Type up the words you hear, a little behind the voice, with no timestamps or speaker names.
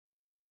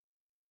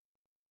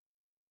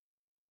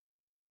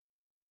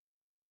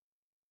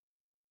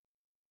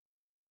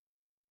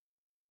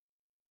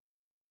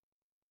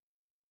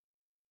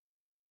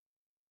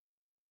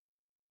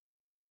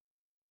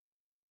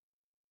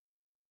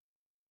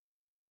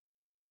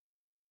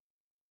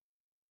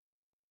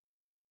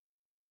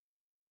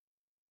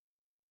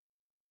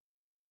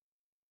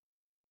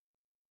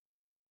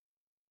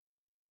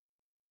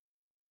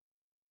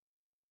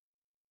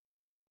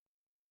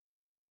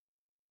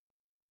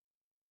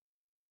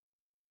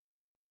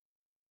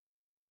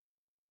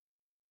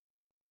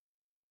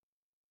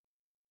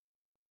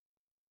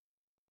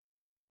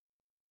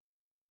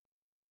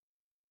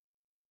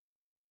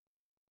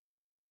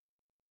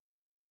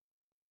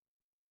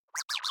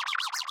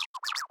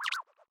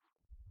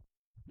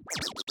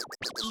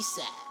East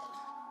side.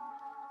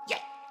 Yeah,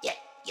 yeah,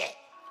 yeah.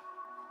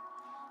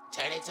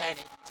 Turn it, turn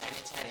it, turn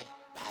it, turn it.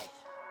 Right.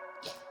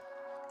 Yeah.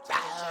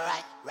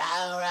 Right,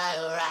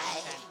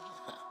 right.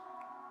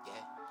 Yeah.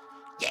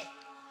 Yeah.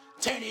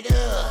 Turn it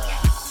up.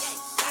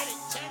 Turn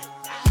it,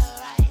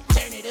 right.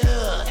 Turn it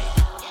up.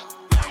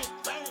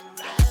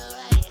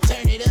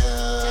 Turn it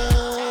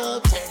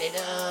up. Turn it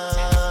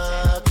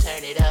up.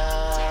 Turn it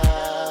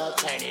up.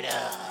 Turn it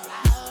up.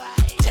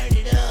 Turn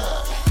it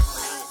up.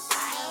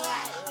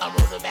 I'm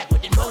rolling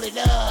backward and roll it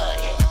up.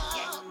 Yeah.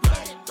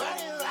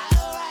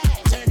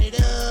 Turn it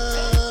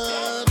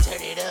up.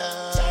 Turn it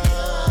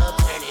up.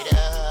 Turn it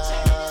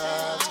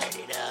up. Turn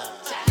it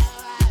up.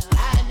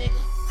 Hi,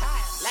 nigga.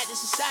 Like the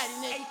society,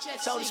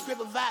 nigga. Told the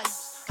script of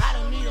values. I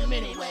don't need them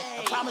anyway.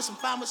 I promise I'm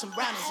fine with some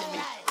brownies in me.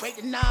 Break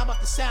the knob off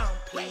the sound,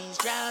 please.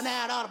 Drown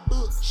out all the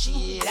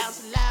bullshit. Out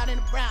so loud in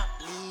the brown.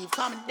 Leave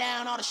calming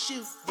down all the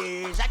shooters.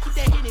 I keep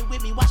that hitting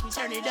with me, watch me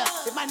turn it up.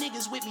 If my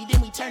niggas with me,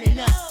 then we turn it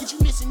up. Did you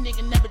miss a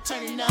nigga, never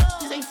turning up?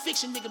 This ain't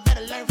fiction, nigga,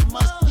 better learn from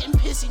us. Getting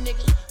pissy,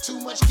 nigga. Too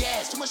much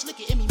gas, too much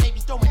liquor in me, maybe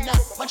throwing up.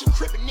 Bunch of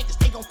crippin' niggas,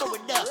 they gon' throw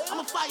it up. I'm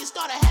a fire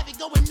starter, have it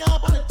going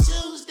up on a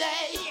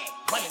Tuesday.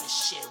 Running the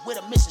shit with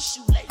a missing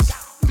shoelace.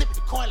 Flipping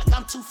the coin like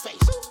I'm Two-Face.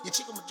 Your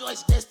chick on my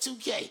joints, that's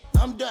 2K.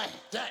 I'm done.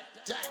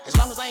 As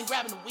long as I ain't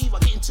grabbing the weave,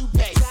 I'm getting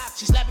toupee.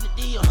 She slapping the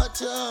D on her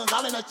tongue,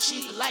 all in her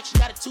cheek, like she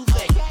got a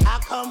toothache. I'll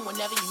come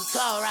whenever you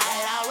call, right?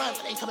 I'll run,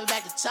 but ain't coming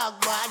back to talk,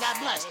 boy. I got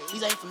blunts.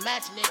 These ain't for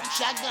matching, nigga.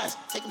 Shotguns.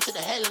 Take them to the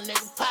hell,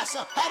 nigga. Pass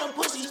up. Had them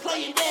pussies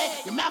playing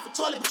dead. Your mouth a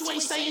toilet, but you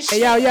ain't saying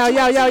shit.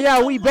 Hey,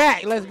 yo, we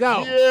back. Let's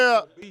go.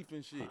 Yeah. Beef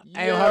and shit.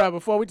 Hey, hold up.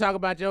 Before we talk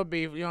about your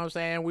beef, you know what I'm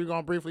saying? We're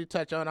going to briefly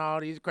touch on all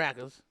these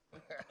crackers.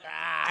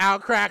 Al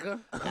Cracker.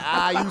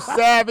 You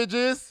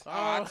savages.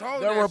 I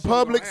told The that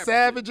Republic shit gonna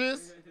happen.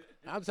 savages.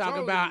 I'm talking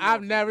Totally about, knew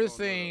I've that never shit was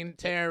gonna seen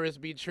terrorists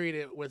be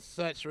treated with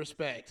such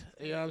respect.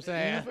 You know what I'm You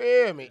saying?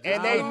 feel me?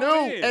 And they Oh,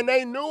 knew, yeah. and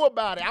they knew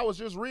about it. I was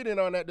just reading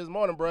on that this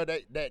morning, bro,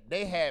 that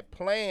they had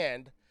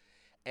planned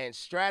and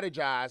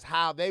strategized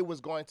how they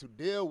was going to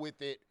deal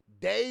with it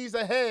days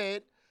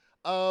ahead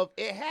of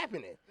it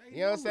happening. You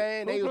know what I'm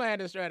saying? Who planned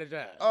to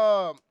strategize?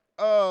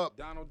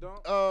 Donald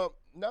Trump.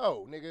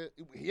 No, nigga.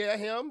 Yeah,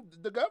 him,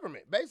 the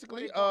government.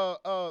 Basically,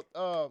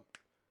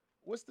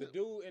 what's the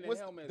dude in the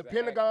helmet is the an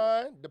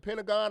Pentagon, the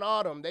Pentagon,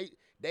 all them.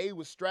 They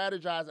was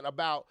strategizing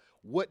about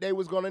what they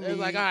was gonna It need. was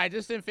like, all right,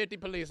 just send 50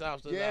 police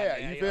officers out yeah,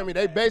 there. you feel me?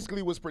 They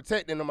basically was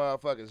protecting the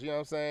motherfuckers. You know what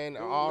I'm saying?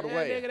 All the Yeah,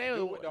 way. nigga, they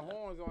Dude was, with the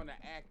horns on the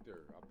actor,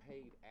 a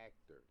paid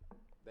actor.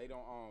 They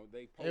don't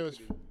they It was-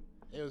 posted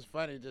it was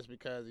funny just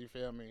because, you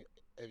feel me?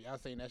 If y'all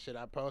seen that shit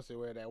I posted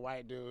where that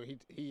white dude,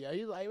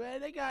 he's like,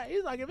 man,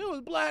 he's like, if it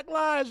was Black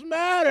Lives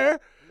Matter,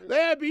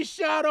 they'd be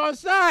shot on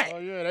sight. Oh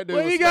yeah, that dude.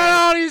 When was he got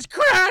all these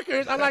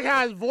crackers, I like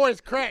how his voice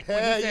cracked when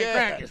Hell he said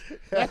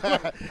yeah.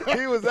 crackers.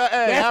 He was.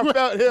 Hey, I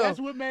felt him. That's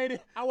what made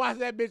it. I watched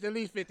that bitch at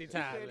least 50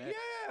 times. said, Man.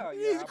 yeah,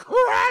 These I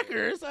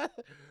crackers, like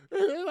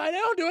they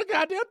don't do a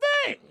goddamn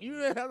thing.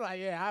 I'm like,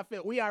 yeah, I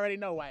feel. We already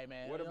know white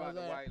man. What You know about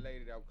the I'm saying? white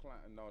lady that was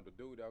climbing? No, the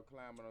dude that was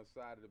climbing on the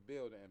side of the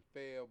building and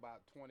fell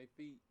about 20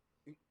 feet.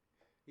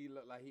 He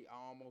looked like he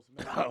almost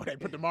made it. Oh, they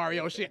put the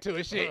Mario shit to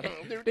his shit.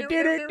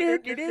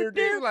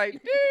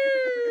 like,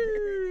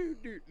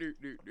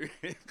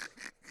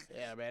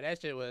 Yeah, man, that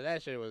shit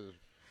was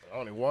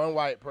Only one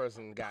white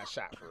person got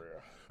shot for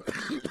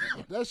real.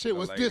 that shit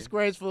was lady.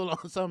 disgraceful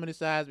on so many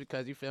sides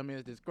because you feel me,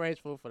 it's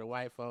disgraceful for the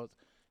white folks.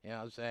 You know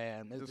what I'm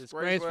saying? It's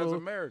disgraceful as disgraceful.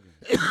 Americans.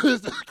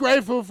 It's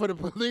disgraceful for the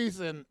police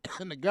and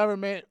the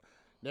government.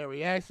 Their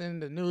reaction,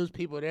 the news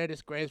people, they're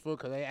disgraceful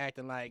because they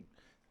acting like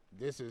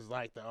this is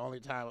like the only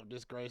time of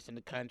disgrace in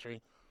the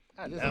country.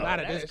 There's a know, lot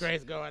of that is-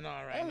 disgrace going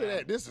on right Other now.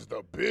 that, this is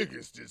the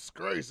biggest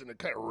disgrace in the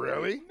country.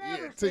 Really?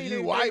 Never Yeah, to seen you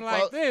anything white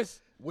like folks,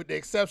 this. with the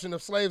exception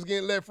of slaves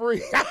getting let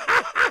free.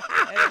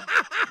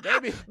 They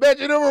be- Bet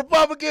you the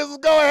Republicans was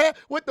going,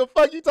 what the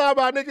fuck you talking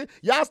about, nigga?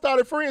 Y'all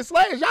started freeing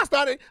slaves.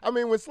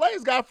 When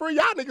slaves got free,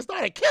 y'all niggas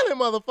started killing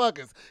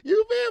motherfuckers.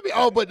 You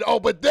feel me?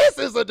 But this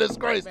is a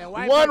disgrace. Man,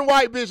 One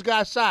white bitch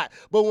got shot.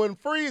 But when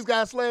frees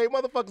got slaved,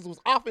 motherfuckers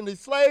was offing the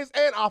slaves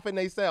and offing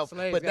themselves.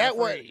 Slaves But got that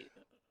was freed.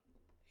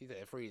 He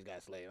said freeze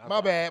got slayed. I'm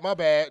my sorry.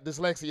 bad.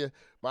 Dyslexia.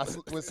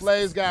 When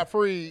slaves got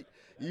freed,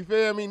 you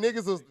feel me?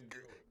 Niggas was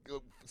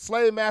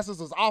slave masters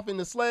was offing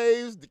the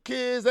slaves, the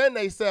kids, and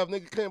they self.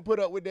 Nigga couldn't put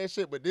up with that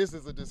shit. But this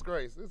is a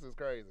disgrace. This is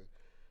crazy.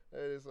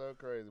 That is so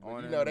crazy. But On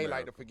you in know they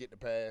like America. to forget the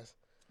past.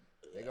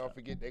 They gonna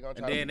forget. They gonna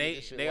try And to then forget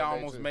this shit they one day,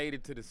 almost too. made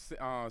it to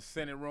the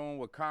Senate room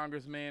with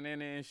congressmen in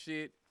there and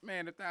shit.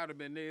 Man, if that would have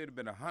been there, it'd have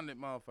been 100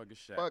 motherfuckers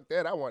shot. Fuck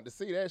that. I wanted to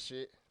see that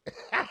shit.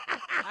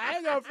 I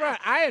ain't gonna front.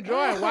 I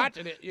enjoyed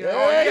watching it. You know?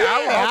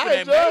 I hoping they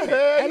enjoyed made it.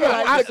 it. And look,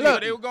 Yeah, I- see what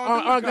look, they were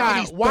gonna do with God,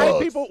 these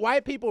thugs.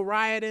 white people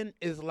rioting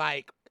is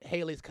like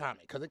Haley's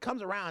Comet because it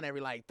comes around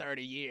every like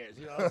 30 years.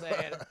 You know what I'm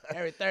saying?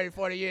 Every 30,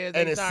 40 years.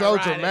 And they it's start so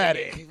riding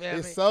dramatic. again, you feel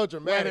It's me? so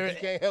dramatic. Whether You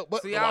can't help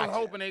but See, watch I was it.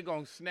 hoping they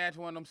gonna snatch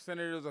one of them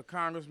senators or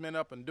congressmen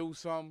up and do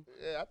something.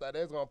 Yeah, I thought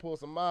they was gonna pull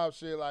some mob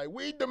shit like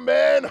we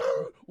demand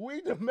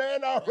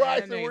our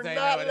rights and niggas we're ain't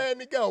not know it.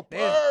 letting it go. They-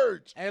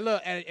 Purge. And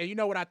look, and you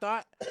know what I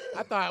thought?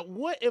 I thought,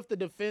 what if the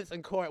defense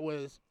in court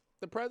was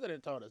the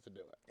president told us to do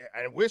it?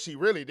 I wish he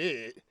really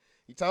did.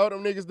 He told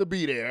them niggas to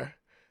be there.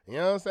 You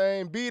know what I'm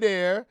saying? Be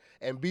there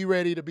and be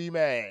ready to be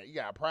mad. You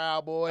got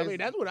Proud Boys. I mean,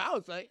 that's what I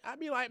would say. I'd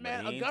be like,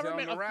 man, he a ain't tell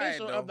government them to riot,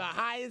 official though. of the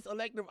highest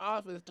elective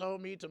office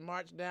told me to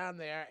march down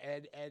there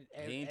and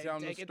He ain't and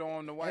telling them take to it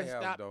storm the White and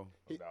House stop. though.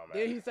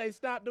 Did he say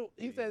stop the?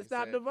 He said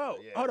stop said, the vote.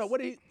 yes. Hold on, what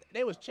did he?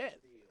 They was chant.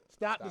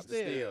 Stop the Stop the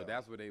steal. Still,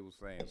 that's what they was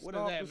saying. What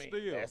does Stop that the mean?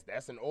 steal.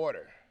 That's an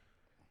order.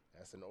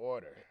 That's an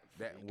order.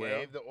 That He well,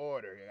 gave the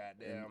order.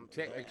 in Goddamn.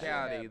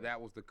 technicality, that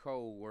was the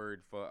code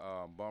word for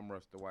bum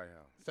rush the White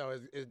House. So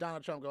is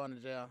Donald Trump going to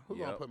jail? Who's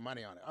gonna Yep. put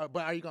money on it?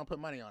 But are you gonna put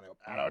money on it?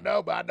 I don't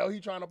know, but I know he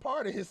trying to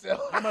pardon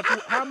himself.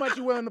 How much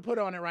you willing to put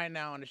on it right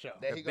now on the show?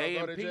 That he If they gonna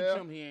go to impeach jail?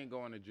 him, he ain't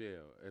going to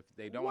jail. If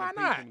they don't Why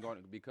impeach not?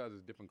 him, because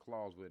it's different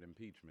clause with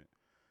impeachment.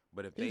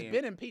 But if He's they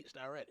been impeached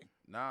already.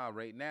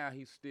 right now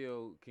he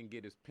still can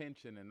get his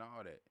pension and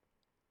all that.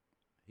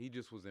 He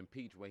just was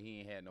impeached where he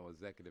ain't had no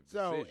executive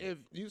So decision. if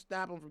you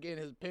stop him from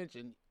getting his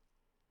pension,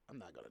 I'm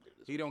not gonna do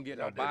this. He don't get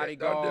Don't no do that.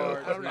 Don't do it.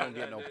 bodyguards. He Don't don't do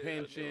get it. no Don't do it.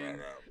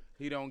 pension.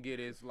 He don't get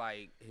it's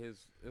like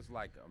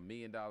 $1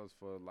 million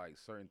for like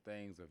certain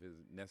things of his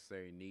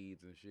necessary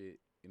needs and shit.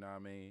 You know what I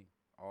mean?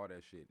 All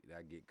that shit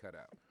that get cut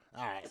out.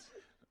 All right,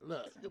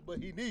 look, But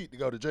he need to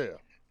go to jail.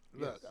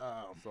 look. Yes.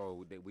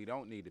 So we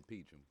don't need to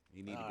impeach him.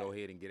 He need to go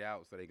ahead and get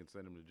out so they can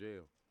send him to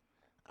jail.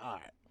 All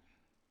right.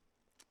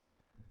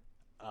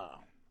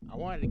 I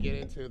wanted to get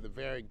into the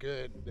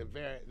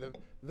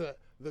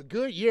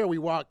good year we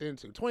walked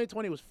into.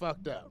 2020 was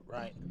fucked up,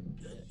 right?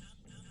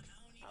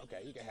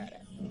 Okay, you can have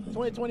that.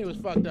 2020 was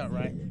fucked up,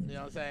 right? You know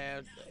what I'm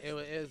saying? It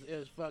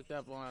was fucked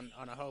up on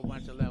a whole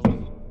bunch of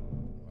levels.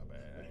 My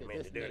bad. I didn't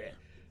mean to do that.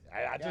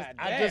 I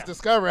Goddamn. just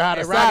discovered how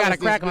to Hey, Rob got a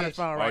silence crack this on his bitch.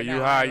 phone right now.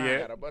 you high I yet?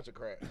 got a bunch of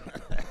crack.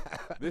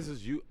 This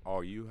is you.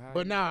 Are you high?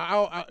 But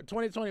no,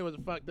 2020 was a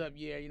fucked up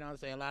year. You know what I'm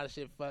saying? A lot of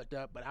shit fucked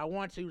up. But I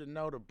want you to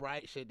know the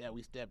bright shit that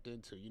we stepped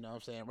into. You know what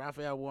I'm saying?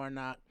 Raphael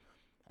Warnock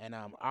and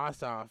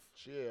Ossoff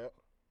Shit.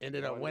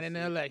 ended up Wanted to winning the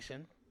see.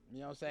 election.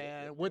 You know what I'm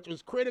saying? Which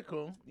was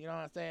critical. You know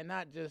what I'm saying?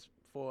 Not just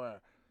for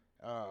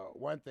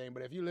one thing,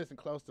 but if you listen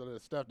close to the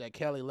stuff that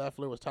Kelly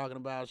Loeffler was talking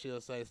about, she'll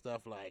say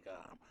stuff like,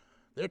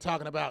 they're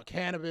talking about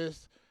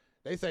cannabis.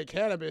 They say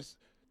cannabis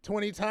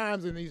 20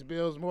 times in these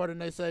bills more than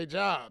they say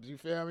jobs. You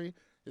feel me?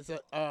 It's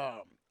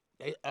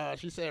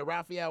she said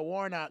Raphael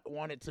Warnock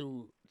wanted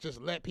to just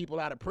let people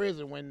out of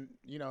prison when,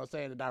 you know what I'm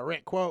saying, the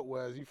direct quote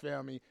was, you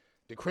feel me,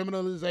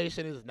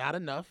 decriminalization is not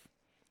enough.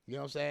 You know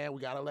what I'm saying?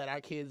 We got to let our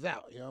kids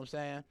out. You know what I'm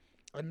saying?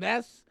 And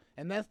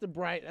that's the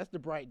bright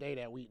day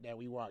that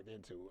we walked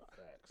into.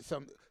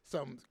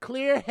 Some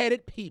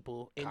clear-headed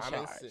people in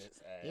Common charge. sense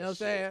ass You know what I'm shit.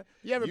 saying?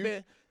 You ever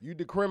been? You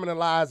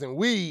decriminalizing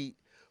weed,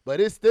 but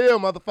it's still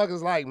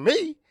motherfuckers like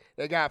me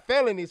that got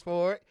felonies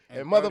for it,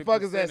 and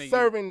motherfuckers 30% that of you-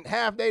 serving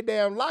half their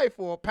damn life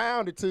for a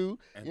pound or two.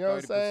 And You know what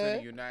I'm 30% saying?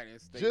 of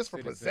United States Just for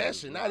citizens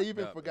possession, is not locked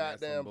even up, for and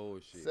that's some goddamn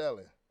bullshit.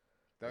 selling.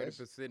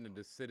 30% of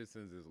the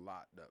citizens is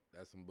locked up.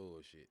 That's some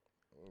bullshit.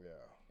 Yeah.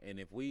 And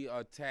if we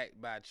are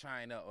attacked by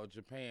China or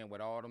Japan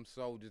with all them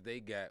soldiers they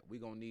got, we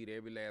gonna need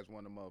every last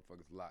one of them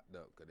motherfuckers locked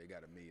up because they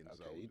got 1 million Okay,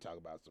 soldiers. you talk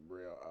about some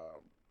real.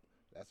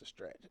 That's a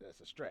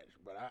stretch.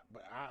 But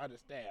I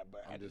understand.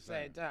 But I'm at the just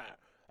same saying.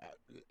 time,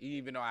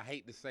 Even though I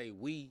hate to say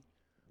we,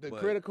 the but-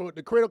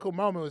 critical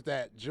moment was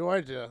that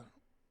Georgia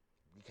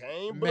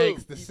Came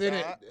makes blue. the He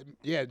Senate. thought-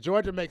 Yeah,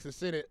 Georgia makes the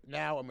Senate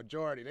now a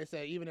majority. They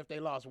say even if they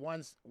lost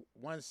one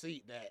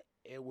seat, that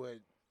it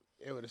would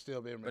have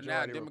still been but now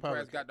majority Democrats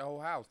Republican. got the whole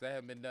house. That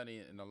haven't been done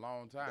in a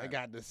long time. They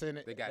got the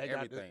Senate. They got They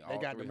everything, They all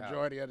got the three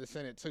majority of the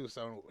Senate too.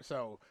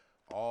 So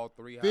all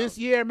three houses. this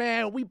year,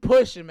 man, we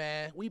pushing,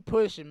 man.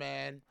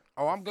 Man.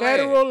 Oh, I'm glad.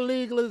 Federal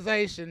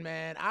legalization,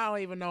 man. I don't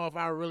even know if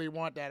I really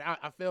want that.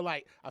 I feel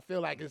like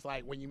it's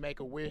like when you make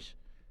a wish,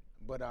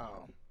 but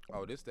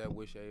Oh, this that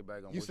wish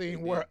everybody gonna you wish they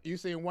seen did. you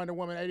seen Wonder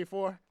Woman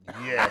 84?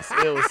 Yes,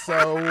 it was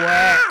so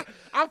whack.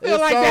 I feel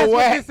It's like so that's what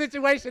whack. this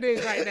situation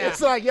is right now. It's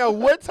like, yo,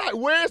 what type?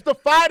 Where's the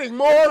fighting?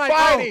 More It's like,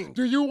 fighting. oh,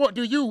 do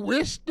you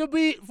wish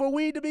for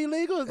weed to be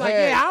legal? It's like,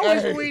 Hey, yeah, I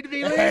wish hey, for weed to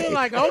be legal. hey,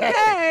 Like, okay.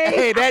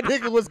 Hey, that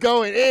nigga was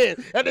going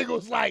in. That nigga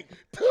was like,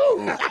 two,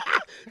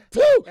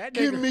 That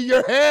give nigga- me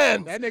your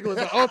hands. That nigga was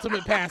the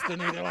ultimate pastor,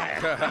 nigga.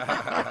 Like,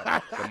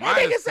 That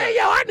nigga say,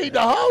 yo, I need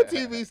the whole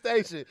TV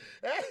station.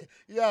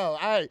 Yo,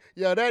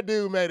 that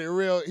dude made it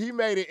real. He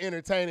made it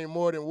entertaining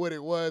more than what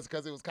it was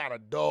because it was kind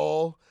of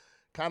dull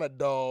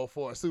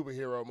for a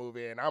superhero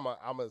movie. And I'm a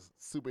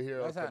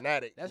superhero That's how-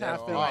 fanatic. that's you how I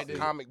know, feel like this-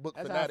 comic book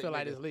that's how I fanatic. feel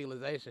like nigga. this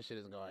legalization shit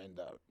is going to end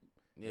up.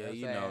 Yeah, what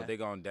you I'm know, saying? they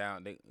going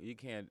down. You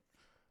can't.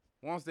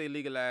 Once they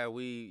legalize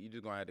weed, you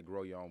just gonna have to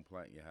grow your own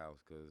plant in your house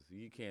because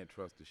you can't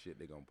trust the shit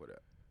they gonna put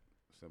out.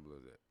 Simple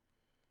as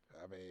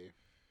that. I mean,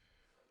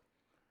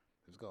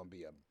 there's gonna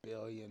be a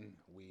billion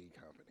weed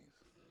companies.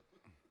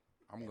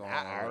 I'm going.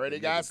 I already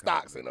got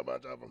stocks in a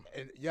bunch of them.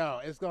 And yo,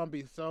 it's gonna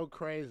be so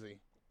crazy.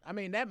 I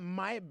mean, that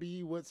might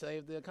be what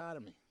saved the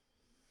economy.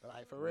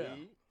 Like for real.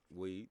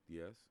 Weed,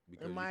 yes,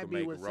 because It you might can be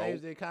make what rope,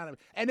 saves the economy.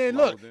 And then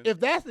look, clothing, if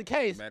that's the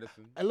case,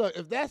 medicine.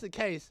 if that's the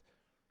case,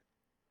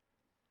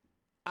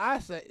 I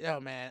say, yo,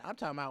 man, I'm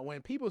talking about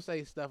when people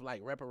say stuff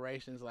like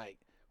reparations, like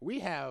we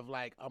have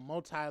like a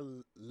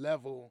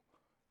multi-level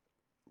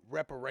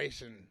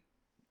reparation.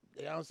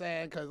 You know what I'm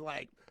saying? Because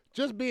like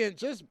just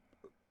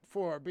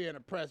for being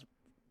oppressed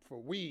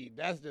for weed,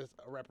 that's just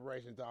a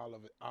reparation to all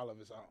of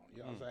its own. You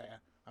know what I'm saying?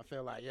 I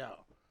feel like, yo,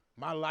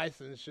 my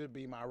license should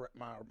be my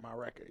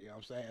record. You know what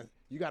I'm saying?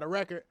 You got a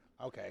record?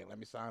 Okay, let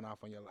me sign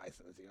off on your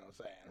license. You know what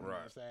I'm saying? You know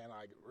what I'm saying?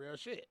 Like real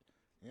shit.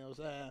 You know what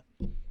I'm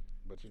saying?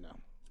 But you know,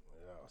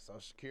 Social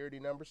Security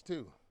numbers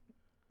too.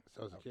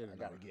 Social Security.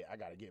 I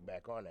gotta get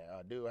back on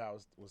that. Dude, I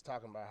was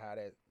talking about how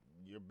that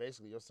your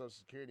Social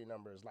Security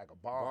number is like a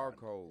bond.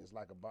 Barcode. It's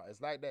like a bond.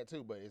 It's like that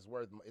too, but it's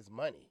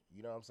money.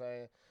 You know what I'm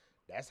saying?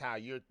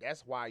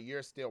 That's why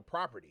you're still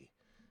property.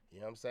 You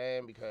know what I'm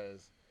saying?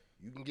 Because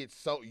you can get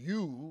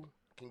sold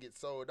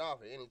off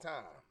at any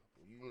time.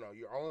 You know,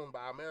 you're owned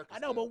by America. I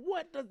know, but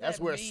what does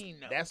that mean?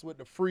 Though? That's what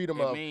the freedom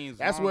It of. means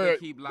That's long where. they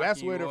keep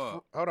That's locking where you the.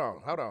 up.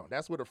 Hold on.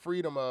 That's where the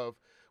freedom of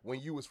when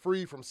you was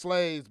free from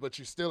slaves, but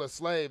you're still a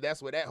slave.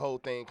 That's where that whole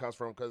thing comes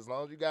from. Because as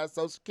long as you got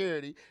Social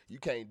Security, you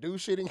can't do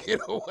shit and get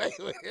away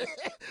with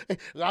it.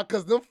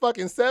 Because them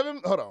fucking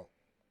 7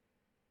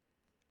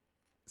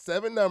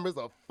 numbers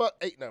or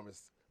 8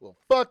 numbers will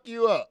fuck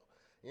you up.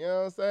 You know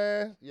what I'm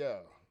saying? Yeah.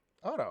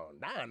 Hold on,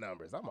 9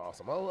 numbers. I'm on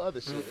some whole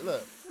other shit.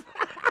 Look.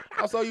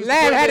 I'm so used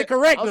Lad to had to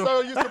correct I'm them.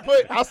 so used to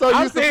put. I'm so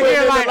I'm used to sitting putting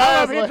here in like, the I'm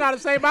last over here one. trying to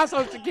say my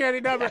Social Security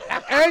number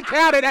and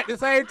count it at the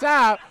same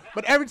time.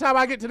 But every time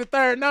I get to the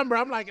third number,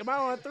 I'm like, am I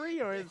on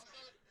 3 or is...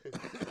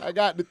 I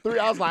got the 3.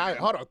 I was like,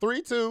 hold on,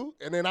 3, 2,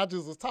 and then I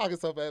just was talking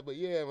so fast. But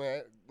yeah,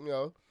 man, you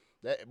know,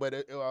 that. But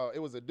it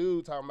was a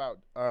dude talking about.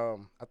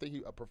 I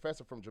think a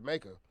professor from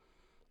Jamaica.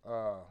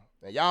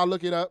 And y'all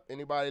look it up.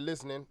 Anybody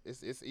listening,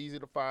 it's easy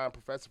to find.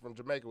 Professor from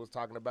Jamaica was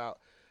talking about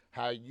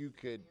how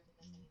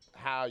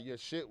your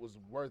shit was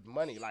worth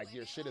money. Like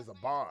your shit is a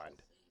bond.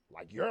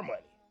 Like your money.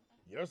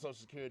 Your Social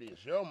Security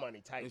is your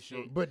money type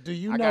shit. But do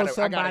you I know gotta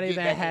somebody get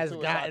that back has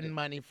into it so I gotten can-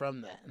 money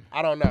from that?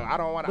 I don't know. I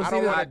don't want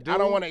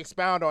to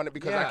expound on it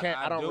because Yeah, I can't.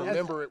 I don't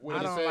remember it what I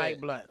he don't said.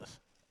 like blunts.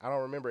 I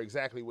don't remember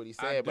exactly what he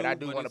I said, but I do,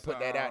 do but want to it's, put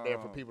that out there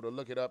for people to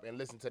look it up and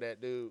listen to that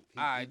dude.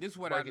 All right, this is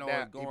what I break it know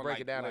down- is going he break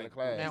like- it down in the like-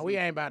 class. Man, we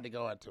ain't about to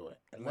go into it.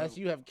 Unless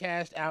you have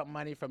cashed out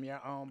money from your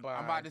own bond.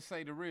 I'm about to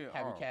say the real.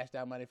 Have you cashed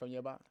out money from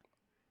your bond?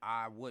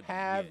 I wouldn't.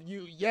 Have yet.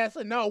 you? Yes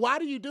or no? Why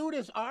do you do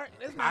this, Art?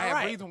 It's not I have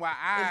right. reason why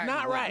I. It's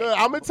not wouldn't. right. Look,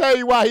 I'm gonna tell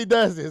you why he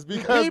does this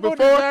because People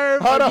before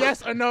deserve hold a on.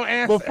 yes or no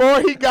answer.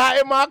 Before he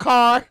got in my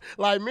car,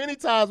 like many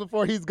times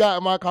before he's got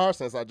in my car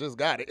since I just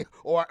got it,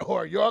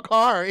 or your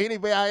car or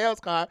anybody else's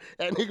car,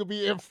 that nigga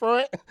be in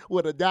front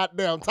with a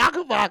goddamn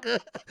taco vodka,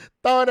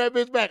 throwing that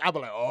bitch back. I be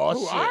like, oh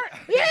Who, shit, Art?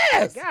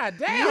 yes, God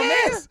damn,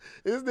 yes.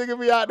 This nigga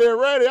be out there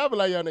ready. I be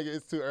like, yo nigga,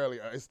 it's too early.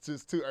 It's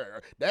just too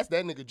early. That's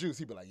that nigga juice.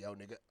 He be like, yo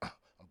nigga, I'm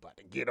about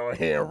to get on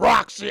here and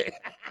rock shit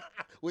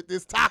with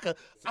this taco.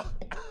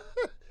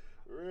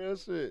 Real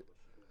shit.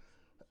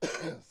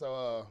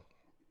 So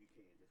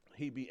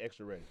he be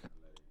extra ready.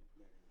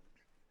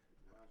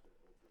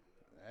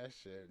 That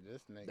shit,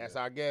 this nigga. That's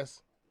our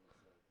guess.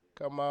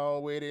 Come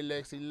on with it,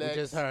 Lexi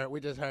Lex. We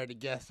just heard the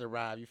guest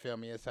arrive. You feel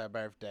me? It's her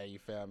birthday. You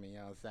feel me? You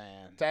know what I'm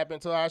saying? Tap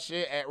into our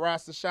shit at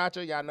Rasta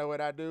Shacha. Y'all know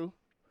what I do.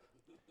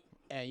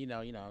 And you know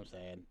what I'm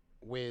saying.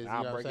 Wiz, you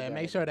I'll know what I'm break it saying.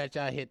 down Make sure that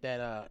y'all hit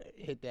that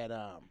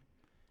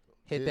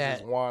This that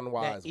is Juan that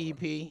Wise.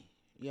 EP. You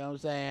know what I'm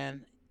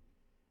saying?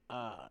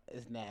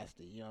 It's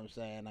nasty. You know what I'm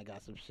saying? I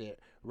got some shit.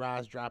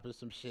 Roz dropping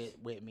some shit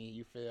with me.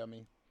 You feel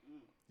me?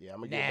 Yeah, I'm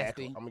gonna get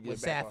Nasty. back. I'm gonna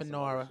with get back on some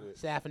other Safinora. shit.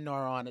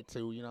 Safinora on it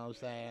too. You know what I'm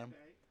saying?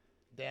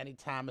 Danny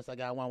Thomas. I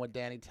got one with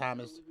Danny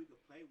Thomas. We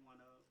could play one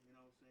of, you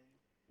know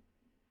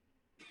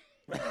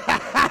what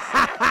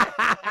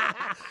I'm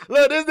saying?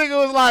 Look, this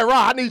nigga was like,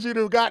 "Raw, I need you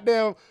to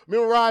goddamn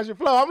memorize your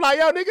flow." I'm like,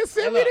 "Yo, nigga,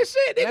 send me Look, the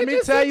shit." Nigga, Let me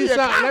just tell send you me a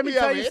something. Let copy me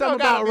of tell it. you It something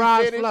don't gotta about be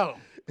Ra's finished.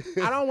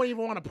 flow. I don't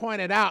even want to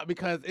point it out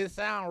because it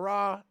sound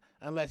raw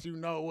unless you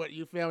know what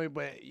you feel me.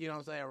 But you know what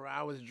I'm saying.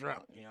 I was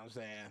drunk. You know what I'm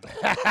saying.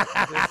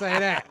 Just say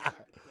that.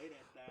 Play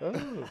that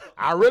style.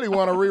 I really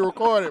want to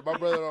re-record it. My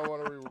brother don't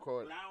want to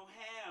re-record But it. I don't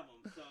have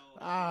them, so.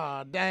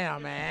 Oh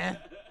damn, man.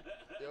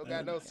 You don't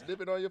got no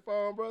snippet on your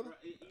phone, brother?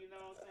 You know what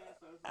I'm saying?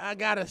 So it's I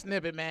got a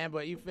snippet, man.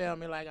 But you feel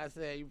me? Like I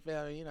said, you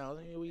feel me? You know,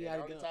 we The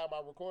gotta only go. time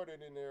I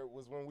recorded in there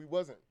was when we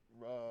wasn't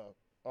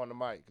on the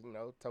mic. You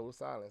know, total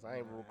silence. I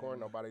ain't even recording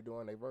nobody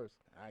doing their verse.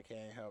 I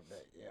can't help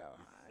that, yo.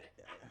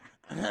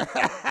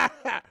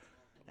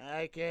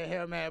 I can't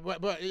help, man.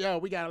 But yo,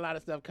 we got a lot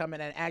of stuff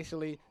coming, and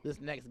actually, this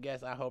next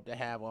guest I hope to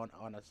have on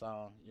a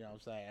song. You know what I'm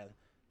saying?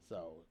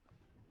 So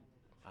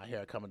I hear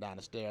it coming down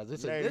the stairs.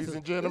 Ladies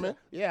and gentlemen.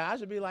 Yeah, I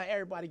should be like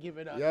everybody. Give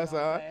it up. Yes, you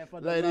know what I'm sir. saying,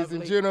 for the Ladies and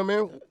lovely-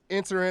 gentlemen,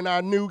 entering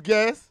our new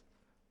guest.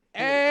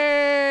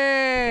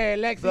 Hey. Hey,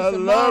 Lexi The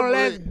Simone, lovely-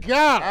 let's go.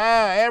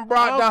 And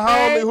brought the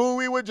Okay. homie who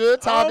we were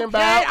just talking Okay,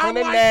 about I in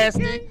the like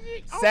nasty. it.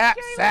 Sap,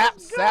 Okay, sap,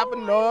 let's go.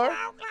 Sapanor.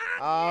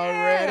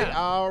 Already, Yeah.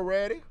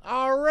 already.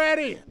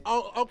 Already.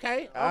 Oh,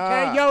 okay.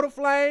 Ah. Yoda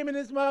Flame in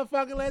this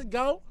motherfucker. Let's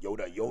go.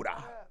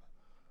 Yoda.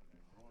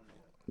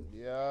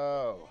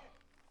 Yo.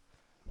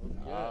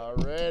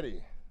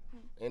 Already.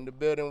 In the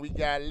building, we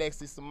got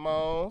Lexi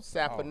Simone,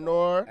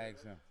 Sapanor,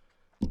 Ask him.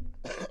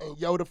 and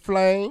Yoda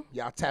Flame.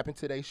 Y'all tap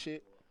into they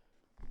shit.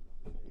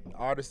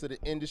 Artists of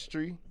the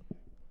industry.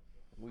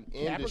 We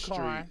industries.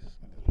 Capricorn.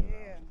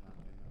 Yeah,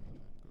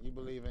 You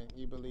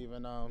believe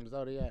in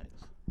zodiacs?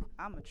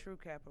 I'm a true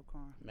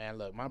Capricorn. Man,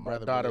 look, my My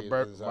brother daughter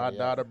believes in my zodiac.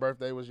 daughter's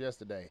birthday was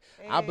yesterday.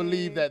 I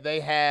believe that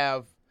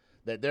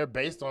they're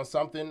based on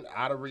something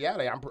out of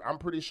reality. I'm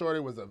pretty sure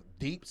there was a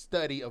deep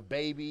study of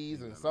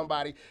babies and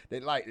somebody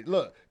that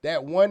look,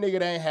 that one nigga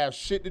that ain't have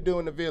shit to do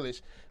in the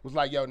village was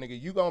like, yo, nigga,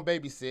 you gonna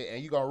babysit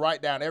and you gonna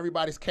write down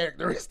everybody's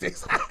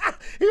characteristics.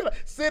 He was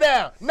like, sit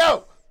down.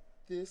 No.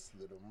 This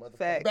little motherfucker.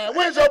 Facts. Bad.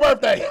 When's your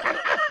birthday?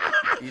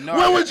 You know,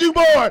 When was you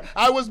born?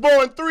 I was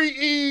born 3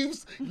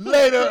 eves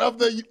later of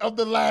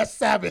the last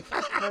Sabbath.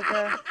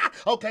 Okay.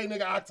 Okay,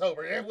 nigga,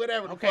 October.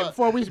 Whatever. the Okay,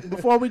 fuck.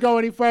 before we go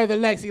any further,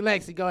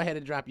 Lexi, go ahead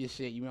and drop your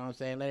shit. You know what I'm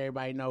saying? Let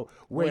everybody know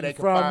where Where they you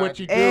can from, find what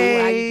you do,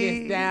 Hey, how you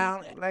get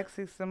down.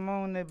 Lexi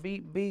Simone, the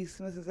beat beast.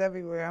 This is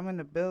everywhere. I'm in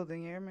the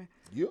building. You hear me?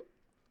 Yep.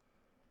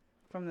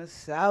 From the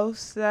south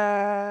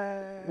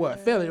side. What,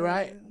 Philly,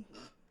 right?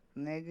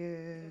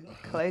 Nigga,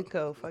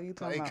 Clayco. Fuck you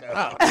talking Clayco.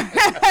 about?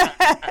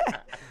 I could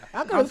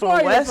I'm have from sworn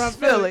you were West from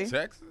Philly.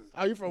 Texas.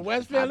 Are you from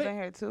West I've Philly? been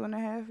here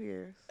 2.5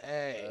 years.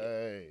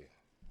 Hey,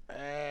 Hey.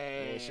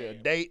 hey.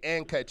 Shit, date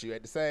and cut you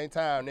at the same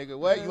time, nigga.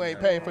 What? You ain't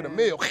paying for the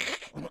meal.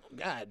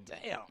 God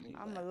damn.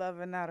 I'm a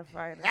lover, not a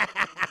fighter.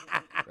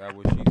 That's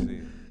what she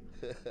said.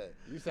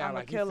 You sound I'm a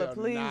like you killer. feel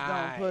Please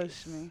nice. don't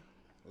push me.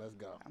 Let's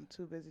go. I'm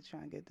too busy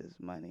trying to get this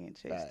money and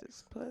chase Facts.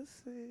 this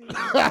pussy.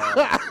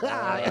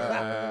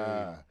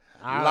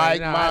 All Like right,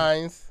 now,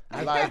 mines.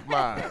 Like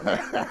mine.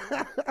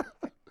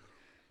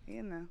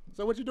 You know.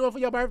 So what you doing for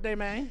your birthday,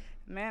 man?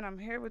 Man, I'm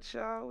here with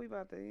y'all. We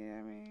about to, you know what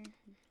I mean,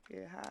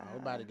 get high. we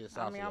about to get I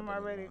saucy mean, up I'm in this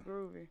already mother-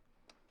 groovy.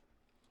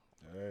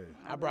 Hey.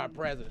 I brought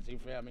presents, you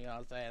feel me? You know what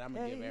I'm saying? I'm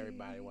going to give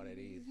everybody one of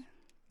these.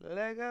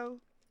 Lego.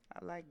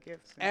 I like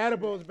gifts. and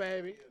Edibles,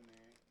 baby. shit.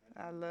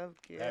 I love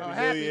gifts. Happy Oh, New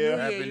Happy Year. New Year,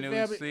 Happy you New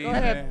feel me? season. Go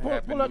ahead,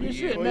 Happy pull up New your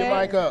Year. shit, Pull your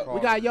man. mic up. We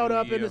got Happy Yoda New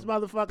up in Year. this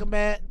motherfucker,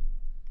 man.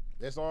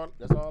 That's all out.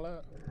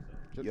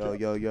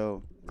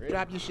 Yo.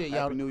 Drop your shit,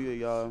 Happy Yoda. New Year,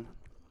 y'all.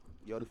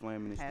 Yo, the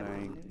flame in this Happy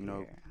thing. New You know,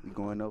 Year. we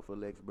going up for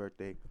Lex's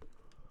birthday.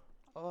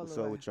 All What's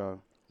the up way. with y'all?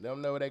 Let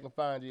them know where they can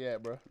find you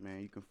at, bro.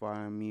 Man, you can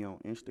find me on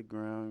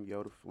Instagram,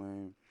 Yo the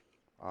Flame,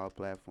 all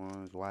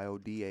platforms,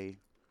 YODAFLAME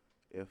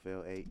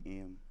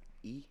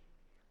 _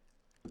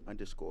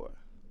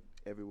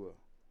 everywhere.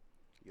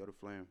 Yo the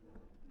Flame.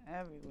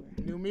 Everywhere.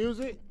 New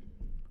music?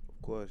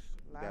 Of course,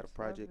 we got a Lots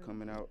project of it.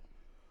 coming out.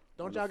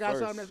 Don't On the y'all got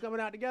something first. that's coming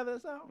out together or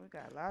something? We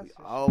got lots We of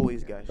shit.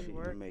 always got We shit in the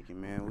working.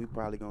 making, man. We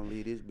probably gonna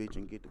leave this bitch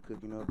and get the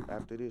cooking up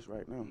after this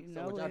right now. You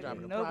So know, what y'all we, dropping,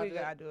 you a know we project?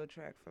 gotta do a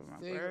track for my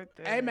See?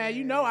 birthday. Hey man,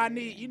 you know I'm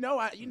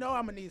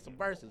gonna need some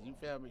verses. You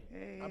feel me?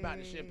 I'm about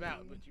to ship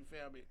out, but you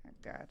feel me? I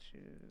got you.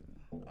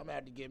 I'm gonna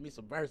have to get me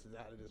some verses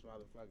out of this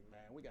motherfucker,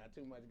 man. We got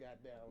too much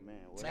goddamn Man,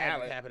 what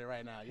magic happening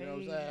right now. You know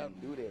what I'm saying?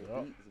 do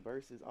that? Beats,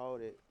 verses, all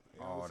that. You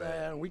know what I'm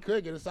saying? We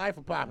could get a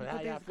cipher popping. How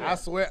y'all feel? I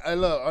swear, hey,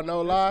 look, I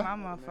no My lie.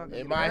 motherfucker.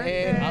 In my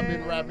head, I've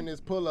been rapping this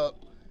pull up.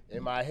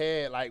 In my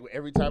head, like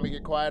every time it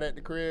get quiet at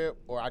the crib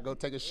or I go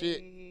take a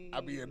shit, I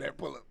be in that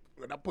pull up.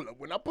 When I pull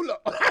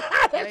up.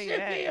 That Hey, shit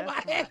yeah, be in my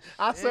that's head.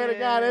 my I swear to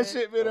God, that shit.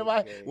 shit be in my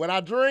Okay. When I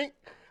drink,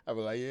 I be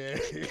like, yeah.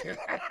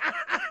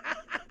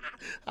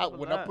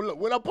 When I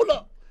pull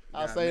up,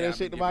 I Yeah, say man, that I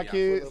shit be to my giving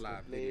y'all kids.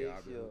 live video.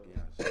 I be looking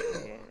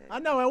y'all shit. I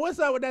know, and what's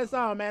up with that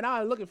song, man? I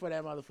was looking for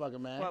that motherfucker,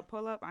 man. Well,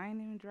 pull up. I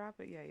ain't even drop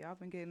it yet. Y'all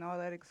been getting all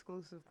that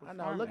exclusive. I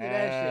know, look at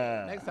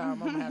that shit. Next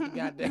time I'm gonna have to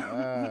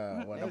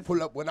goddamn. When I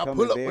pull up,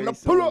 Coming very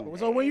soon.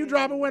 So when you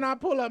drop it, when I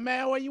pull up,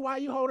 man, why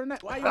you holding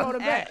that? Why you holding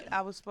back?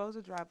 I was supposed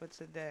to drop it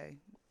today,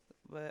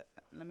 but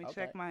let me Okay.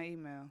 check my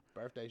email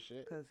Birthday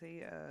shit. because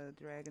he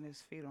dragging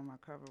his feet on my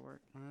cover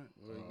work. Alright,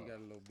 well, you got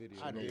a little video.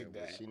 I there dig with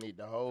that. it. She need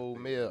the whole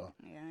meal.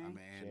 Yeah, I mean,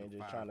 She ain't the just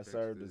fire trying to effects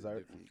serve is dessert.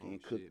 different Getting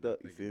from cooked shit. up,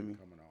 I you think feel it me?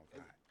 coming off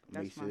hot.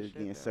 Make That's my sure it's shit,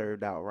 getting though.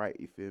 served out right,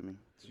 you feel me?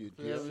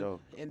 Feel me? So,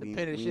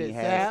 Independent we shit, ain't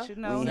have- Sal. you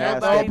know, we ain't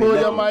have nobody Oh, pull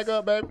your knows. mic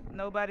up, baby.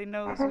 Nobody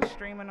knows it's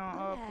streaming on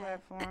all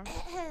platforms.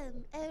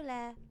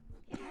 Hola.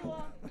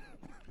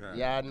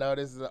 Yeah, I know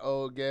this is an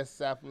old guest,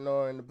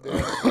 Safanor in the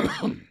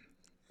building.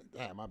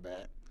 Damn, my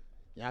bad.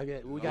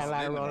 We got a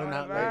lot of rolling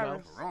out. There you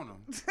go. Corona.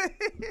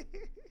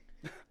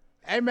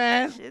 Hey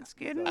man, Shit's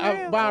getting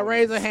real. by a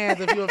raise of hands,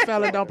 if you a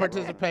fella, don't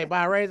participate.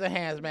 By a raise of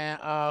hands, man.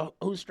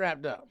 Who's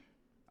strapped up?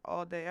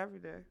 All day, every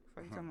day.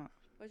 What you talking about?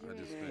 What you I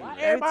just mean? figured Why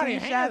that. everybody 13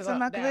 hands shots in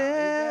my up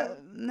down?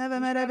 clip. Never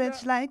met a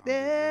bitch like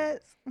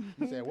this.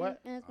 You said what?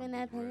 It's been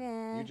up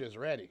and You just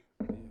ready?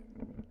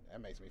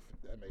 That makes me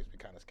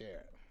kind of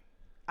scared.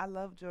 I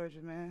love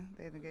Georgia, man.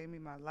 They done gave me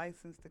my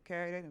license to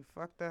carry. They done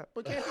fucked up.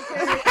 But can't you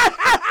carry?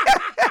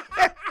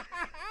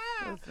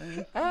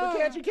 Listen, But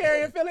can't you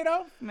carry in Philly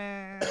though?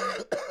 man,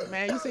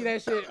 Man, you see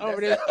that shit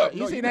over this. No,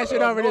 You you see know that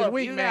shit up over this north,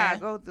 week, you man. gotta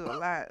go through a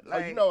lot. Oh,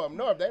 Like, you know, up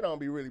north, they don't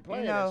be really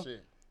playing know- that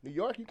shit. New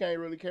York, you can't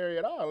really carry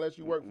it all unless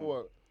you work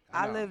for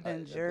I know. lived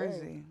in Hey,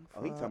 Jersey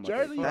Oh, he for talking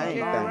Jersey, you about can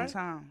the a carry, thing. long right?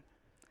 time.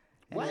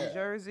 And What? in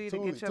Jersey, to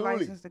Thule, get your Thule.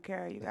 license to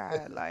carry, you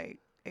got like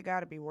it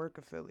got to be work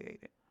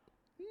affiliated.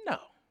 No.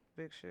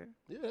 Big shit.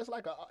 Yeah,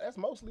 that's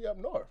mostly up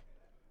north.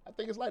 I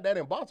think it's like that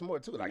in Baltimore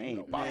too. Like, you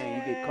know, Baltimore.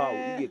 Man,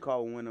 you get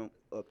caught with them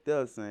up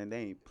there, son. They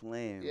ain't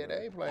playing. Yeah, bro.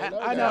 they ain't playing. I no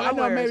know. game. I know.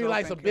 Nowhere Maybe is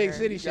like some open big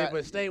carry. city You shit, got-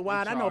 but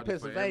statewide, I know charge you for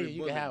Pennsylvania, every you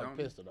can bullet, have a don't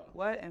you? pistol though.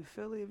 What in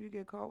Philly if you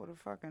get caught with a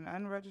fucking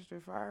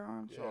unregistered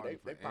firearm? Yeah,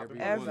 they pop Every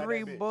it.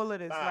 Every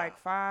bullet is like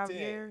 5 10.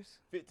 years.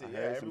 50. I Yeah,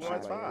 heard some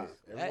everyone's shit like fine.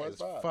 that. That Everyone's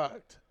is fine.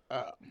 fucked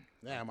up.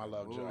 Damn, I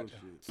love Georgia.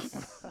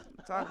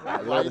 Talk I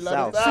about love you the love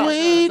South. the South?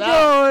 Sweet The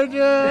South. Georgia.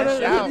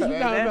 That South, You man. know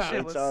that about shit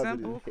it. was Charge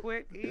simple, it.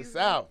 quick, The easy.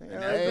 South. You know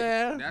what I'm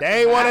saying?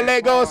 They ain't want to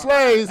let go of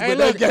slaves, Hey, but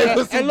look, they gave us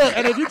and some. look,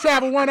 and if you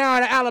travel 1 hour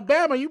to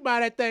Alabama, you buy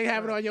that thing,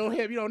 have it on your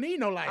hip. You don't need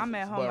no license. I'm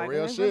at home But like,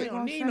 real are they shit. really Don't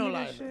gonna need send no me this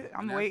license. shit? I'm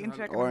And that's waiting, how-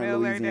 checking Or the in mail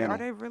every day. Louisiana. Are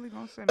they really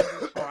gonna send me this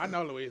shit? Oh, I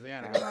know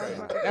Louisiana. Yeah, That's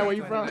crazy. motherfucker. That where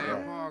you That's from? what it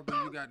Land is. Park,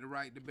 and you got the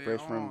right to bear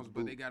Fresh from arms, but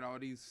boot. they got all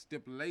these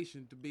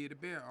stipulations to be able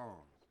to bear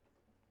arms.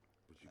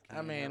 But you I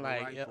can't mean, have a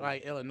like rifle.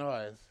 like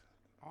Illinois.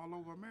 all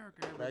over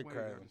America, That everywhere got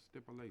crazy. a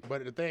stipulation.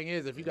 But the thing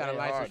is, if you got a ain't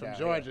license hard from down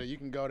Georgia, you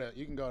can go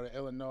to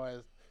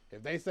Illinois.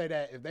 If they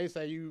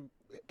say you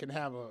can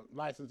have a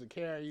license to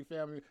carry, you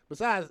feel me?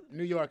 Besides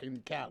New York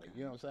and Cali,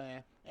 you know what I'm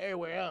saying?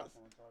 Everywhere else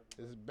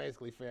is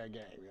basically fair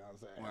game. You know what I'm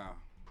saying? wow.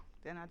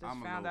 Then I just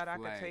I'm a found little out I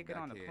could flag take it I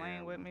on the carry plane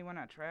on with me. me when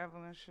I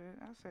travel and shit.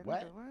 I said,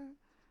 What? "Nigga, what?"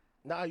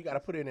 Nah, you got to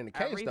put it in the I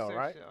case though, researched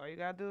right? it. All you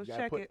gotta do is You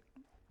gotta check put- it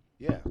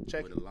Yeah,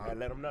 check With it. a lot. And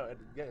let them know.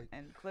 Yeah.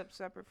 and clip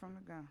separate from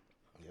the gun.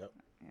 Yep.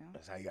 Yeah.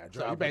 That's how you got to So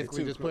drop you it,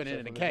 basically too. just putting it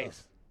in the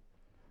case.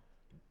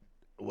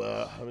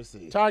 Well, let me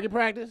see. Target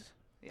practice?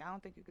 Yeah, I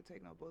don't think you could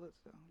take no bullets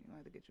though. You gonna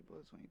have to get your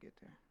bullets when you get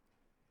there.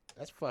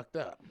 That's fucked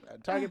up.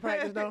 Target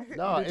practice though?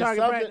 No, You it's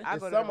target something. practice? I It's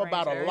go to the something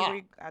about range a every lock.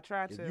 week. I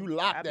try If to. you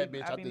lock I that be,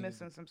 bitch, I I be think you-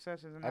 missing some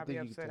sessions and I I be think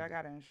you can upset. take I it.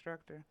 got an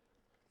instructor.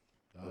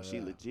 Oh,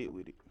 she legit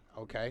with it.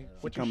 Okay.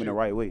 She What you coming the shoot?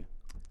 right way.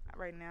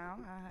 Right now,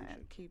 I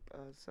keep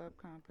a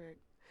subcompact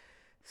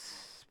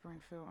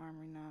Springfield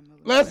Armory 9mm.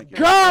 Let's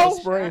go!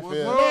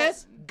 Springfield.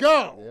 Let's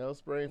go! Yeah,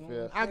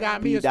 Springfield. I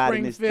got me a B-dot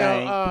in this Springfield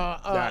thing. Nah,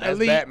 that's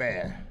Elite.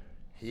 Batman.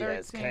 He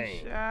has 13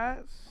 Kane.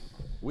 shots.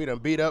 We done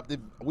beat up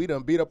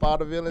all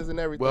the villains and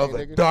everything. Well, the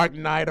nigga. Dark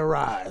Knight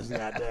arrives.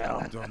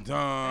 Goddamn. Dun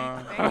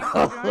dun. Thank you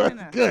for joining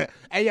us. Good.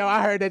 Hey, yo,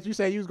 I heard that you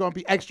said you was going to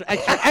be extra early.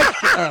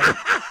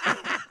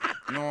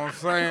 You know what I'm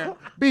saying?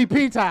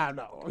 BP time,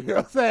 though. You know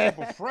what I'm saying?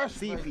 Fresh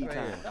CP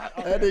time.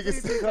 That nigga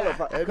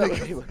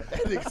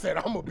said,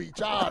 I'm going to beat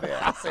y'all there.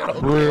 I said,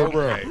 okay. Real,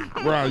 bro.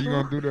 Bro, you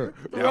gonna do that?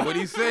 That's what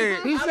he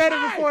said. He said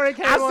it before it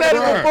came I on. said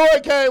the it air. before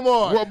it came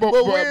on. Well,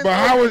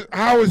 but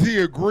how is he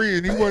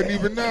agreeing? He wasn't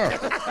even there.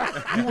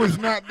 You was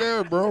not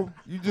there, bro.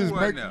 You just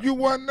wasn't there? you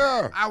wasn't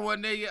there. I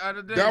wasn't there the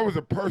other day. That was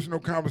a personal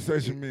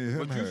conversation me and him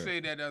But you had.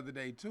 said that the other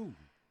day too.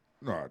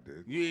 No, I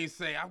did. You ain't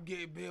say I'm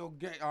getting Bill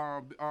Gates,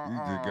 just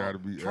gotta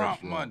be Trump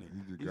extra. money. You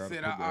just You gotta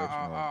said put the extra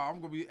on.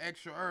 I'm gonna be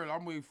extra early.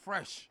 I'm gonna be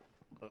fresh.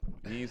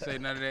 You ain't say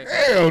none of that.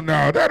 Hell no,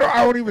 I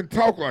don't even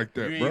talk like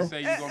that, You bro. ain't say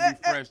you gonna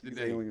be fresh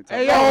today.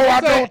 Hey, No, yo, I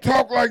you say- don't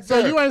talk like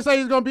So that. you ain't say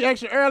he's going to be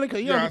extra early? Because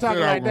you Yeah, don't I be talking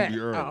said I like was gonna that. be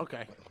early. Oh,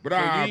 okay. But So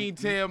I you ain't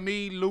tell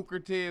me, Luke, or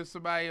tell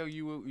somebody else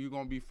you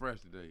gonna be fresh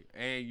today,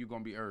 and you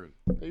gonna be early.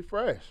 He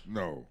fresh.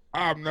 no,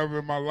 I've never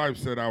in my life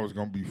said I was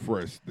gonna be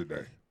fresh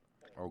today.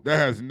 Okay. That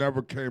has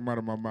never came out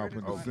of my mouth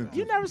in the sentence.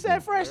 You never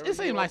said fresh? It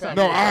seemed like something.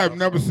 No, I have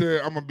never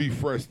said I'm gonna be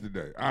fresh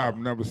today. I have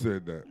never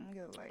said that.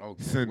 Nigga, like,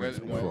 Okay. Sentence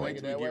Wait before. till we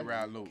get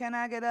around Luke. can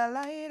I get a Luke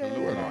lighter?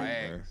 gonna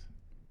man. ask.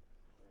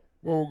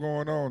 What was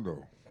going on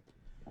though?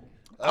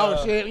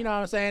 Oh, shit. You know what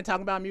I'm saying?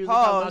 Talking about music,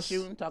 talking about Pause.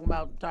 shooting, talking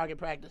about target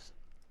practice.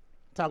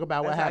 Talk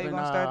about what That's how you happened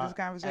gonna start this at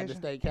the conversation?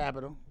 state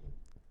capitol.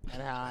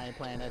 And how I ain't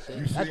playing that shit.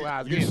 You That's where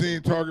I was you getting.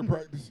 seen target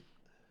practice?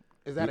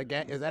 Is that a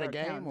game? Is that a Or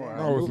game countdown. or? a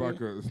No,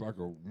 movie? it's like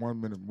a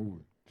 1 minute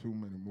movie, 2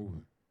 minute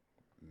movie.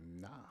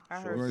 Nah. I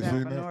You heard ain't Sam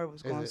seen that? Manor was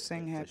Is gonna it-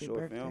 sing it's a happy short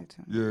birthday film? to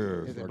him. Yeah,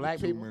 it's Is it like black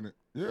a 2 people? minute.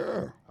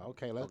 Yeah.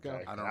 Okay, let's go.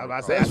 I don't I was know. about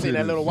to say, I seen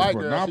that little white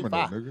girl. She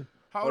phenomenal, fine. nigga.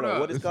 Hold up.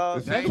 What is called?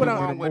 It's a They 2 put minute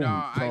on with, movie,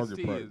 Ice-T target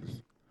is-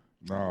 practice.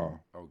 No.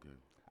 Okay.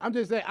 I'm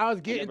just saying. I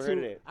was getting never heard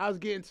of to. that. I was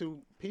getting to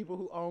people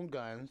who own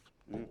guns.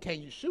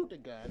 Can you shoot the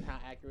gun? How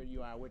accurate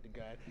you are with the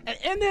gun? And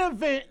in the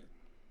event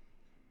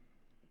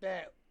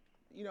that,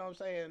 you know what I'm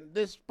saying,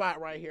 this spot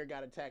right here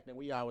got attacked and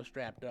we all was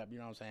strapped up, you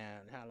know what I'm saying,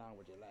 how long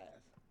would you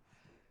last?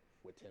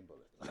 With 10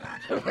 bullets.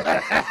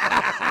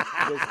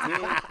 Just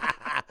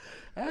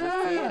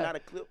 10, not a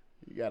clip.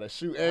 You got to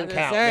shoot I'm and just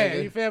count, saying,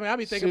 nigga. you feel me? I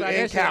be thinking Shoot about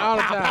and that shit count. all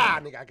the Pow, time. pow,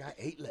 nigga, I got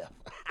 8 left.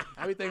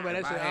 I be thinking about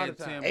If that I shit all the had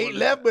 10 time. Eight bullets,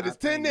 left, but I it's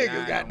 10 think niggas,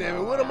 nine goddamn it.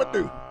 of What them I'ma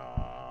do?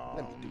 Oh.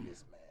 Let me do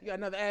this, man. You got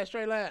another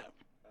ashtray lab?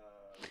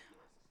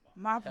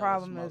 My Hella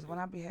problem is smoky. when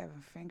I be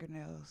having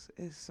fingernails,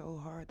 it's so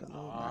hard to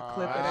load my Ah,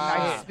 clip at a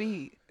nice shit.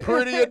 speed.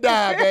 Pretty or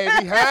die,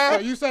 baby, huh? So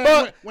you saying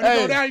Fuck, when you hey.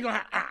 go down, you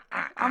gonna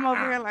I'm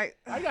over here like,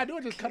 all you gotta do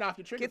is just cut off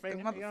your trigger get the finger.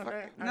 You know what I'm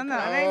motherfucker. saying? No,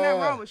 it ain't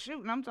nothing wrong with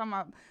shooting. I'm talking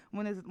about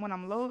when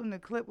I'm loading the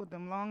clip with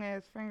them long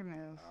ass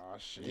fingernails. Oh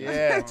shit.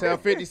 Yeah, tell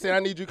 50 Cent I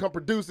need you to come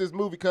produce this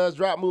movie, cuz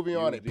drop movie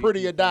on it. Use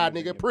Pretty DQ or die, fingers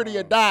in nigga. your Pretty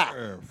or palm. die.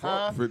 Man, fuck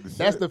Huh? 50 Cent.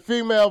 That's the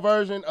female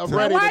version of Tell-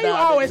 Ready Why to you Die.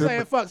 always nigga.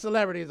 saying fuck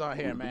celebrities on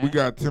here, man? We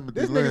got Timothy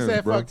this nigga Lynn,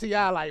 said bro. fuck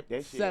T.I. like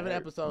That shit 7 hurt.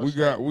 episodes. We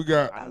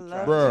got, I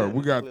love bro. it.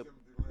 We got. Clip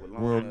with we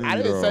long don't nails. need, I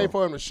didn't say uh,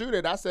 for him to shoot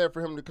it. I said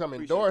for him to come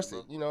endorse Appreciate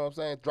it. it, You know what I'm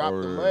saying? Drop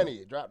Oh, the yeah.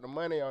 money. Drop the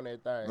money on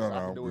that thing. No, so I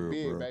no, can do I'm it good,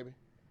 big, bro. baby.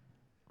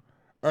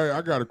 Hey,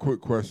 I got a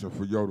quick question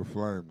for Yoda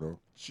Flame though.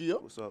 Chill.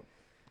 What's up?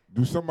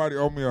 Do somebody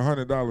owe me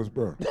 $100,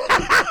 bro?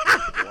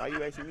 Why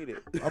you asking me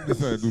that? I'm just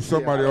saying. Do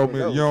somebody I owe don't me?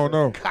 know. You don't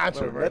know? Let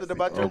Controversy. it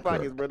about your Okay.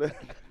 pockets, brother.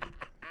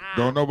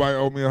 Don't nobody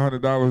owe me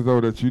 $100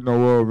 though that you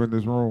know of in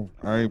this room?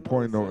 I ain't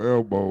pointing no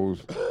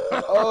elbows.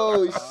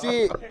 Oh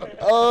shit!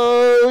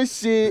 Oh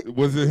shit!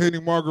 Was it Henny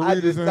Margaritas I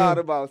just in thought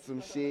here? about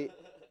some shit.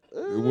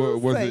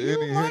 Was Say, it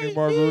you any might Henny be-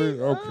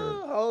 Margarita?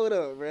 Okay. Hold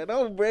up, man.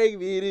 Don't bring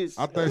me this.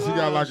 I think she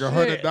got like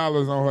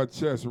 $100 on her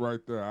chest right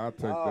there. I'll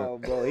take Oh,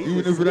 that. bro. He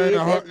Even just if it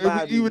ain't slid that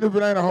by me. even if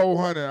it ain't a whole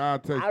 100, I'll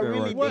take I that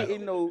really right there.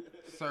 didn't know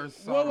Sir, What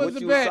sorry. was what the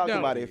you was bet, talking though?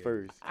 about at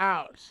first.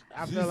 Ouch.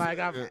 I feel like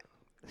I'm.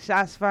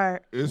 Shots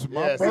fired. It's my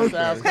Yes, it birthday.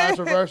 sounds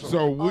controversial.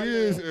 So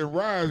Wiz and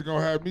Ryan's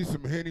gonna have me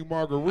some Henny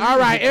Margaritas. All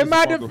right, in this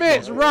my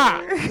defense, motherfucker.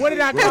 Rock, what did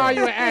I call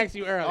you and ask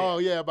you earlier? Oh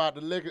yeah, about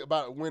the liquor,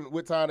 about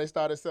what time they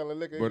started selling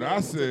liquor. But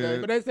I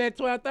said- But they said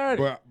 12:30.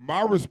 But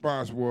my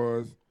response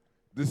was,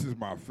 "This is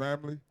my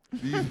family.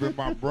 These been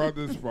my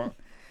brothers for."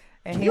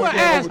 And You an over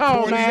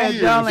asshole, 20 man.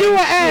 years. You an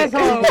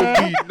asshole, There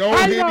man. will be no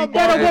How you gonna Henny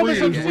bet a woman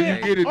some Margaritas when you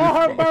shit get it on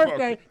her this motherfucker.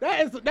 birthday?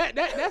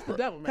 That's the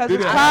devil, man. Because Did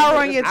it's it power happen?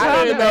 on your I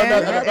tongue, didn't know man.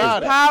 nothing It's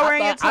about it. power I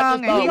in your thought- I just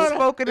tongue, and he thought-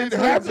 spoke it It into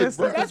happened, existence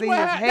bro. because That's, he what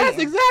is that's hating.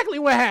 exactly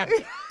what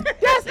happened.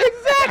 That's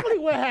exactly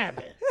what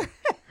happened.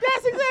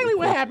 That's exactly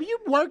what happened. You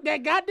worked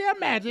that goddamn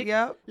magic.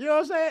 Yep. You know what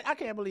I'm saying? I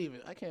can't believe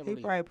it. I can't He believe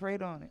it. probably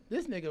prayed on it.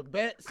 This nigga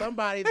bet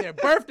somebody their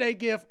birthday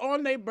gift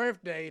on their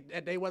birthday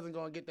that they wasn't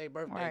gonna get their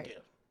birthday Right. gift.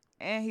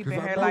 And he 'Cause been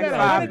I here know like y'all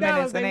 5 $100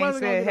 minutes they and ain't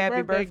wasn't gonna said get a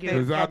happy birthday birthday. gift.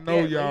 'Cause I Fuck know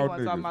that, but y'all he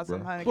wanna talk niggas, about some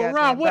bro. honey But goddamn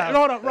Ron, dollars.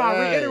 hold up, Ron,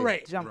 Hey.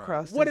 reiterate. Jump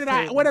across What this did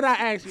I table. what did I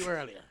ask you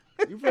earlier?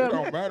 You feel It me?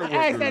 don't matter I what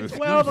asked the at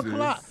 12 excuse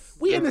o'clock. is.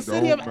 We in the It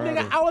city don't of matter.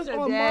 nigga. I was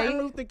on Today. Martin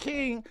Luther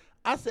King.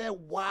 I said,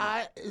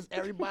 why is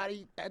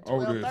everybody at Oh,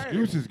 the 12:30?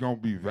 excuse is gonna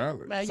be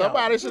valid. Man, yo,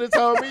 Somebody should have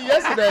told me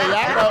yesterday.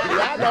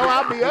 Y'all know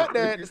I'll be up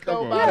there at the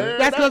stove Come by on, there.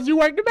 that's because you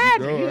work the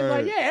magic. Go He was like,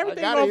 ahead. yeah,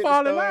 everything gotta gonna hit the fall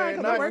in store line every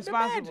because night. I work the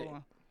Responsible magic.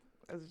 one.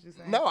 That's what you're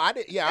saying. No, I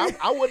didn't. Yeah,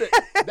 I would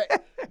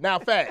have. Now,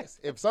 fast.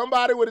 If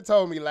somebody would have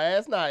told me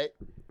last night,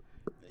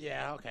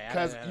 Yeah, okay.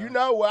 because you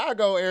know where I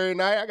go every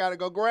night, I gotta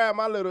go grab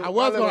my little. I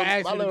was my gonna little,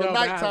 ask my you to little go, but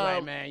I was like,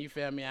 nighttime. man, you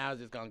feel me? I was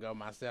just gonna go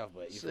myself,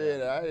 but you feel Shit,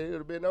 me? it would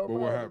have been no But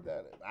what problem.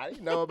 happened? I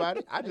didn't know about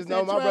it. I just It's know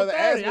at my brother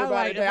asked me 12:30. I was about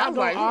like, it. if I I was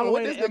go like, all the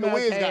what way this to nigga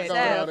Wiz got MLK going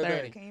at on 12:30.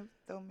 today? Can you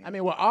throw me I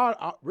mean,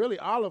 well, really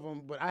all of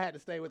them, but I had to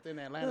stay within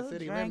the Atlanta Little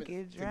city drink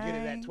limits it, to get it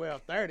at drink.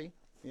 12:30.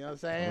 You know what I'm I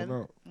saying? don't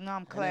know. No, I'm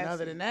And then classy.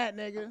 other than that,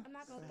 nigga, I'm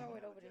not gonna throw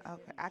it over this.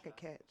 Okay, I could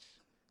catch.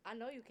 I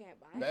know you can't,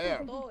 but I ain't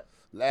Damn. gonna throw it.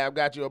 Lab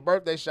got you a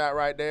birthday shot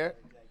right there.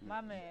 My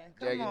man,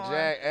 Jack come and on.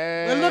 Jack.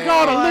 and look at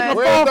all the liquor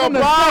Where's fall the from the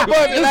blind sky.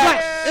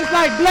 button, It's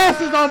like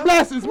blessings on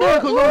blessings,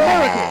 miracles on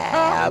miracles.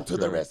 Lab to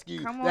the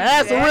rescue. Come Now, on,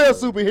 that's a Jack. real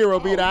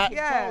superhero beat out.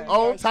 Yeah.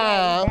 On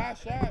time. Buy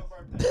shots.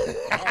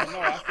 Oh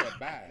no, I said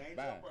buy.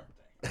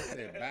 I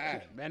said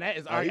buy. Man, that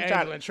is Oh, he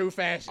Archangel tryna- in true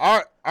fashion.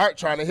 Art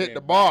trying to hit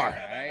the bar.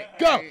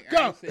 Go,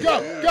 go, go,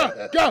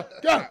 go, go,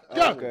 go,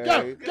 go, Okay.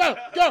 go, go,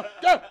 go,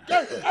 go,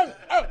 go.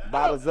 Oh.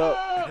 Bottles up.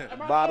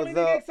 Am I Bottles the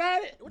only nigga up.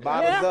 excited? What the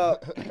Bottles hell?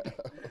 up.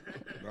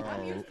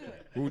 No.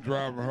 Who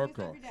driving her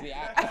car? Hey,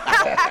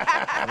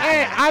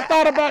 I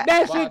thought about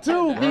that shit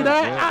too, B.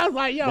 I was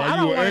like, yo, I While you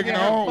don't were want to egging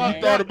get her her on? You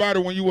fucked thought up. about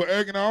it when you were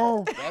egging her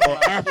on?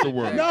 Or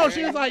afterwards? No,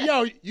 she was like,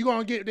 yo, you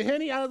gonna get the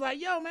Henny? I was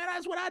like, yo, man,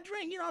 that's what I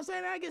drink. You know what I'm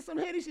saying? I get some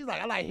Henny. She's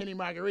like, I like Henny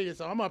margarita.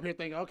 So I'm up here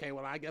thinking, okay,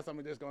 well, I guess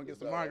I'm just gonna get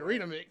some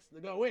margarita mix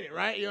to go with it,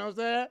 right? You know what I'm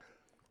saying?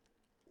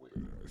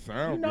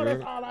 Sound You know good.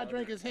 that's all I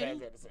drink is Henny.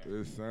 It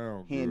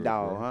sound good. Hen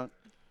dog, bro. huh?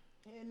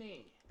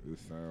 Henny. It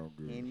sound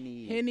good.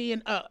 Henny. Henny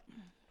and up,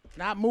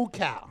 not moo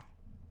cow.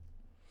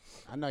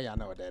 I know y'all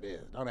know what that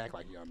is. Don't act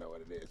like you don't know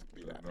what it is.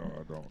 Be that. No,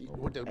 I don't know.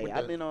 What the, Hey, what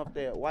I've the- been off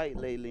that white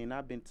lately and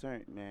I've been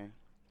turned, man.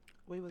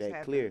 We was That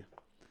having clear.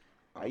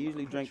 I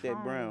usually drink that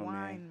Patron brown,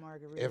 wine man.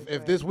 margaritas if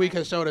last this week night.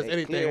 has showed us They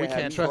anything, clear we have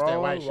can't trust that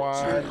white shit.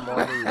 Wine,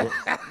 margarita.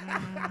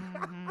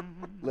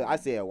 Look, I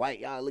said white.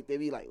 Y'all looked at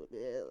me like, what the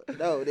hell?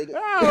 No, nigga.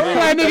 Oh, we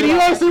like, nigga, you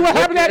don't see what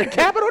happened at the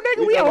Capitol, nigga?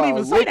 We We don't talking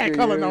even about say that liquor,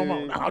 color you no know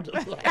more. what No, I'm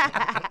just like,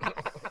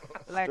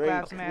 Black Straight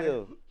Lives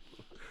Matter.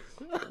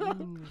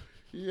 clear.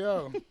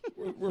 yo.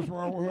 What's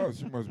wrong with her?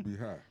 She must be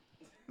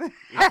high.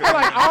 I feel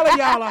like all of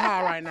y'all are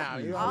high right now.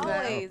 You know what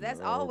I'm saying? Always. That's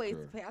Okay. always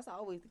that's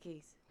always the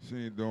case. She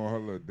ain't doing her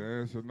little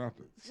dance or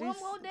nothing. One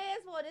more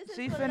dance for this.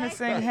 She is for finna next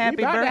sing week. happy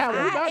We about to have- we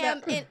birthday. about I to-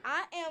 am, and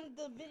I am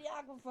the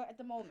videographer at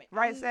the moment.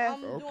 Right, Seth?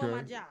 I'm doing Okay.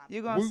 my job.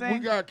 You gonna We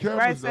sing? got cameras,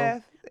 Right, though. Seth?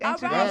 Ain't you All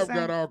gonna right. I've sing?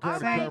 got all All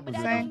kinds right, of but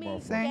cameras that in don't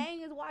this mean motherfucker. gang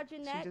is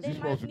watching that. just They You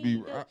might supposed to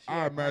need be. to-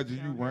 I imagine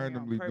you on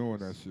randomly doing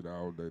purpose. that shit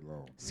all day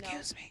long.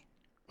 Excuse me.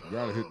 You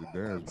gotta hit the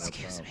dance one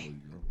Excuse time me.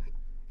 before you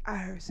go. I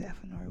heard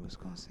Seth and Nori was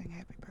gonna sing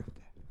happy birthday.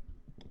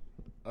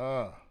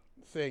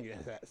 Sing it,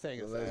 sing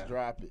it. Let's Sam.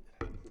 drop it.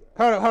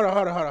 Hold on.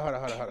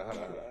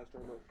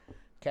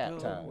 Cap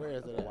time. Where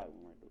is it at?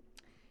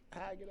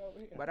 How I get over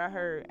here? But I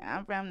heard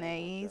I'm from the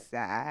east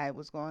side.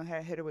 Was going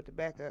to hit her with the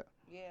backup.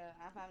 Yeah,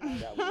 I found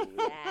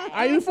that.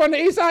 Are you from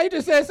the east side? You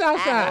just said south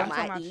I'm side.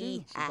 talking about you.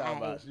 She talking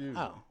about you.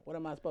 Oh, what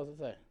am I supposed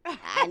to say?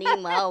 I need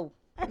more.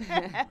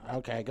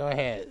 Okay, go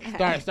ahead.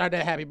 Start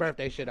that happy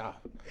birthday shit off.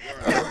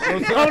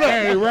 Hold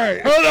on,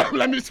 right. Hold up,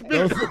 let me spit.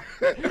 Don't,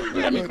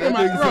 Let me that clear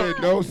my nigga throat.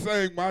 said, don't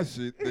sing my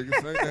shit. Nigga,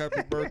 sing the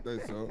happy birthday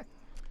song.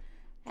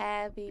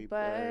 Happy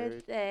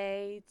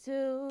birthday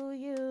to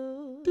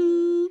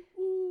you.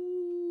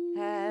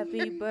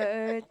 Happy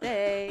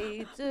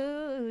birthday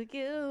to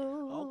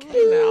you.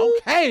 Okay, now,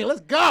 okay,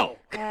 let's go.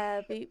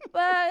 Happy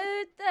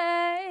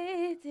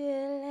birthday,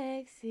 dear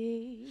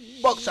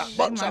Lexi. Buckshot, Say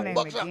my buckshot, name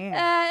buckshot. again.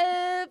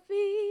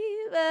 Happy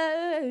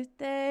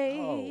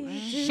birthday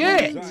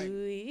shit. to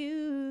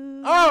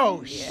you.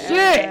 Oh,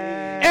 shit.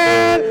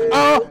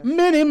 And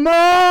many more.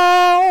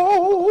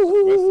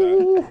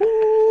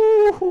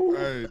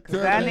 Hey, I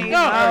tell me, need hey,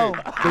 more.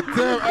 but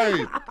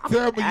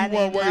tell me I you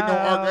weren't need waiting on more.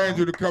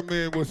 Archangel to come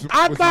in with some.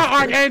 I with thought some,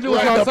 Archangel was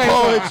Like going to the say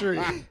poetry.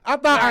 something. I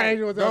thought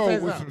Archangel was No, going to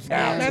say with something. some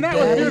Man, that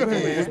was beautiful.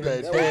 It's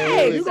Man. that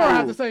Hey, you going to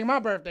have to cool. sing my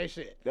birthday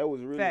shit. That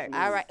was really Facts.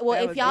 smooth. All right. Well,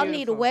 That if was y'all need a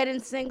beautiful. wedding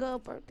singer,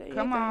 birthday,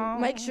 Come anything,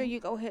 on. make sure you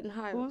go ahead and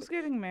hire Who's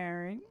getting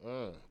married?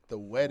 The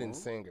wedding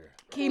singer.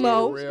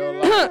 chemo. Real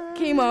life.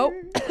 Chemo.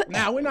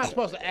 Now, we're not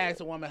supposed to ask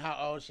a woman how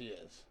old she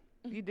is.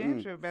 You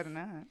damn sure better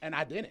not. And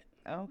I didn't.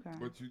 Okay.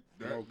 But you,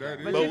 that But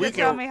is. But you we can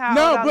tell can- me how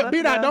No, old I but look,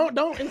 B-Dot, though.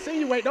 don't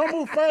insinuate. Don't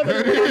move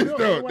further. That than what I'm is doing,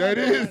 though. what I'm That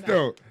doing is right now.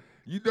 though.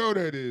 You know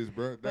that is,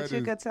 bro. But That you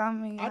is. could tell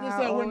me I just how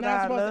said we're old not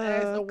I supposed to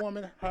ask a look.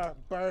 woman her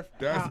birth.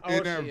 That's how old she is.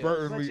 But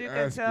inadvertently you can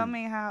asking. tell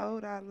me how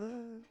old I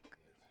look.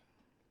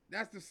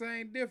 That's the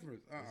same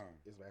difference.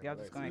 Y'all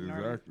just gonna ignore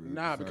me. Exactly.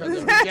 Nah, because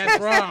if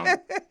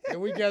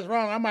we guess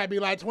wrong, I might be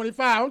like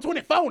 25. I'm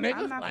 24, nigga.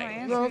 I'm not Like, gonna you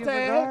answer know what you I'm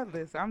saying?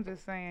 regardless. I'm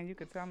just saying you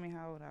could tell me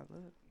how old I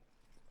look.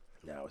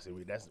 No, see,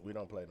 we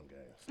don't play them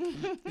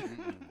games.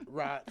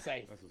 Right,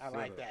 safe. That's a I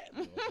like setup. that.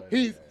 We don't play them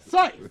He's games.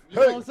 safe. You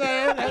know what I'm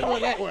saying? That's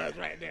what that was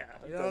right there.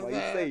 You know Talking what I'm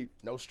about you saying? safe.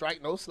 No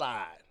strike, no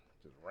slide.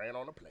 Just ran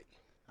on the plate.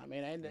 I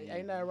mean, ain't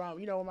nothing wrong.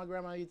 You know what my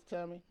grandma used to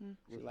tell me?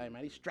 She's like,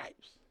 man, these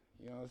stripes.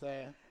 You know what I'm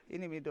saying? You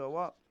need me to do a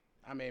walk?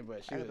 I mean,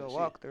 but she I was could do a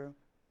walkthrough.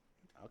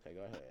 Okay,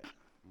 go ahead.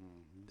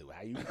 Do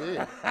how you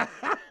feel.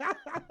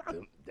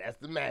 That's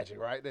the magic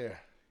right there.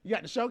 You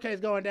got the showcase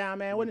going down,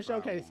 man. When the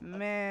showcase?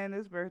 Man,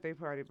 this birthday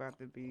party about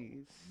to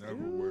be Never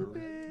worry.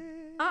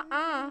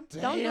 Don't do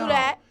Damn.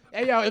 that.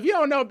 Hey, yo, if you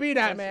don't know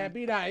B-Dot, man,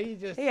 B-Dot, He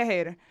a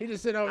hater. he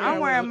just sit over there. I'm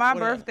wearing with my a-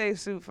 birthday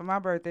suit for my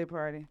birthday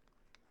party.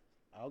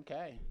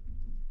 Okay.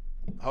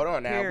 Hold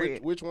on now.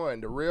 Period. Which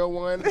one? The real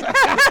one?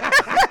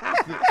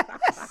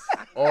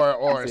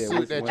 or a Said suit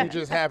which that one? you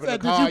just happen to So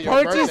call did you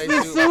your purchase birthday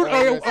this suit? suit,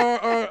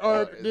 or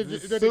or did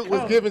this it suit was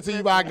come? given to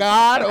you by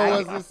God, or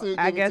was this suit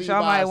I given guess to you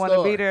y'all by might a want to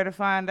be store? there to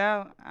find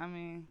out. I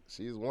mean,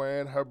 She's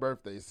wearing her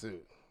birthday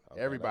suit.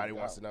 Everybody that's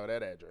wants dope. to know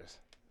that address.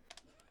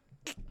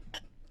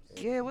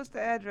 yeah, what's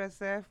the address,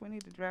 Seth? We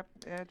need to drop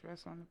the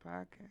address on the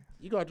podcast.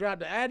 You gonna drop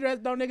the address?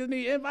 Don't niggas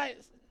need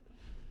invites?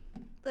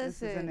 This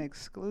is an Listen,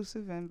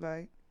 exclusive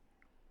invite.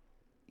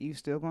 You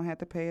still gonna have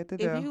to pay at the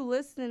door. if you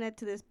listening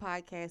to this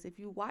podcast, if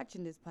you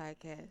watching this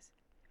podcast,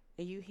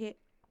 and you hit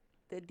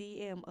the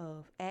DM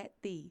of at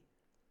the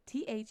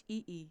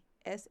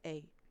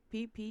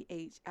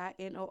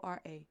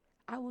TheeSappinora,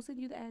 I will send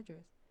you the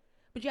address.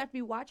 But you have to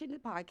be watching the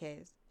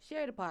podcast,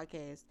 share the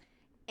podcast,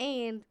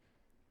 and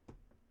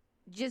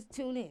just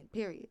tune in.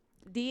 Period.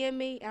 DM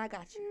me, and I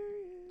got you.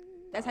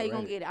 That's how you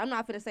gonna get it. I'm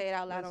not finna say it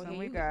out loud on Listen, here.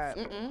 we You- got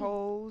Mm-mm.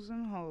 hoes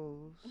and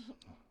hoes.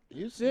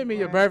 You send me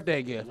your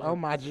birthday gift. Oh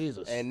my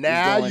Jesus. And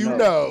now going you up.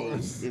 know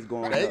It's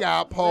going they up.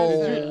 got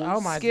poles.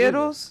 Oh my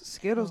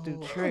Skittles do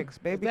Oh. tricks.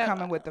 Baby that-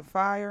 coming with the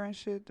fire and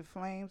shit, the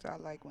flames. I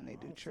like when they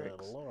do Jesus.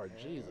 tricks. Lord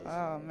Jesus.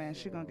 Oh man,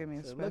 she gonna give me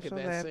a So look at special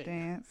that lap scene.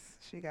 dance.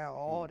 She got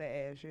all the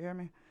ass. You hear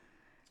me?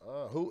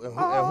 Who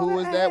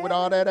is that with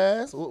all that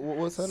ass?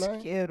 What's her name?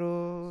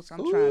 Skittles. I'm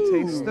trying to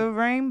taste Ooh. the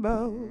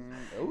rainbow.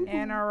 Ooh.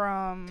 And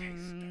our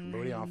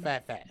Booty on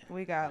fat.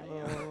 we got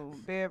little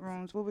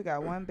bedrooms. Well, we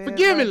got one bed.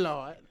 Forgive me, left,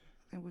 Lord.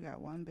 and we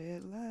got one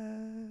bed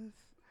left.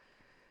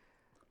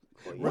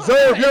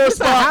 Reserve your Is this a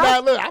spot. house? Now,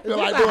 look, I Is feel this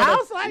like a doing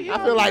house like you I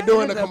know feel what like I'm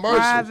doing It's the a commercial.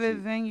 private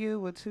venue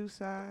with two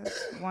sides.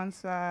 One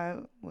side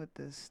with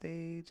the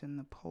stage and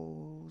the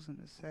poles and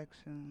the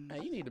sections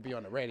Man, you need to be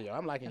on the radio.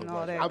 I'm liking and your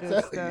all voice. that I'm good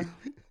telling stuff.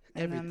 you.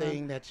 And then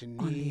Everything that you need.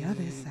 on the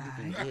other you side,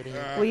 can get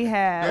it. we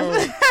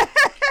have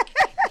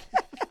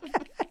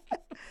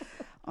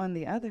On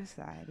the other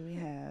side, we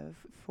have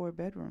 4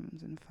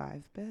 bedrooms and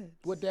 5 beds.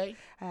 What day?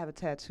 I have a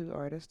tattoo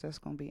artist that's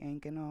gonna be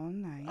inking all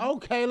night.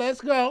 Okay,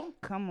 let's go.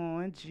 Come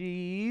on,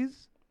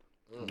 jeez.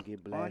 Get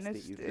On blasted. the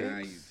You sticks. feel Now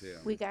me? you tell me.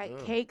 We got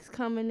cakes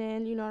coming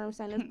in. You know what I'm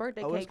saying? This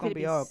birthday Oh, it's cake gonna could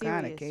be be all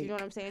serious. kinda cake. You know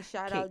what I'm saying?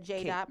 Shout out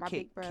J Dot, my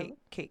big brother.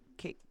 Cake.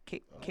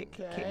 Okay,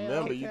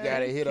 Remember, you okay.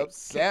 gotta hit up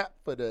SAP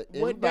for the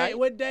What day? invite.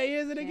 What day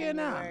is it again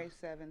now? January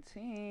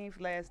 17th,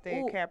 last day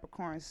Ooh. of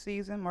Capricorn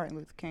season, Martin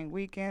Luther King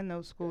weekend,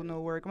 no school, no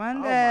work Oh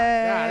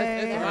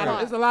Monday. my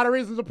God, it's a lot of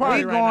reasons to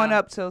party We right going now.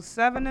 up till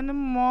 7 in the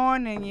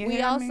morning. You We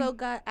hear also me?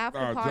 got after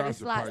Nah, party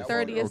Johnson slots, Price.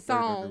 30th Okay, that nigga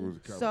song.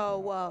 was a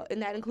So,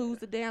 and that includes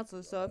the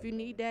dancers. So if you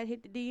need that,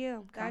 hit the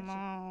DM. Come Gotcha.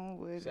 on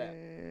with Sap.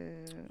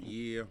 it.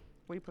 Yeah.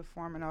 We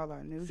performing all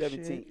our new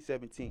 17, shit.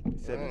 17.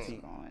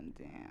 Going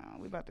down.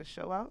 We about to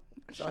show out.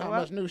 So show how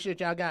up. much new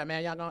shit y'all got,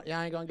 man? Y'all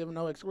ain't gonna give them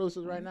no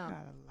exclusives right We now. got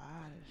a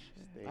lot of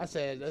shit. I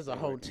said there's a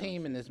whole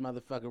team in this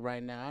motherfucker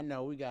right now. I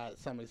know we got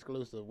some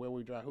exclusive. Where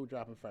we drop? Who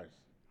dropping first?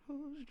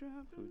 Who's dropping?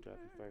 Who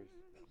dropping first?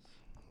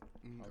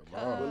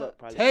 Oh. Pull up,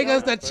 probably Take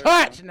us pull to up first.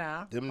 church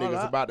now. Them Hold niggas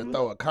up. about to throw a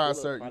Pull up,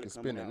 concert you probably can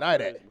spend coming the out night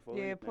first at. before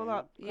Yeah, anything. pull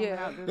up. Coming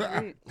Yeah. out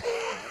this week.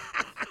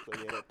 So,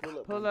 yeah, that pull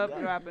up. Pull was up, got.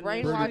 dropping.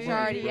 Brainwash this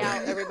already week.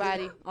 out,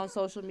 everybody, on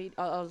social media,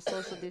 all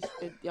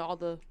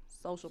the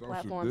social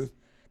platforms. dis-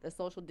 The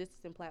social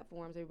distancing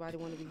platforms, everybody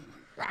want to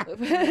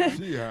be.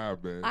 She high,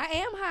 man. I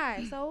am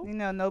high, so You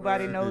know,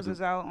 nobody Man, knows nigga.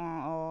 us out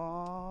on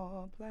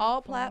all platforms.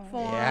 all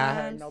platforms. Yeah, I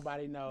heard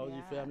nobody knows.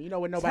 You feel me? You know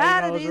what Tired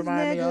nobody of knows these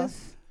remind me of?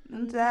 niggas.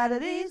 I'm tired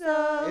of these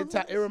hoes.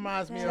 It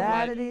reminds me of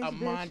Tired like of these a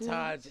bitches.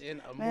 montage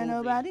in a Man, movie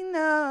nobody when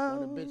knows.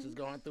 the bitch is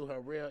going through her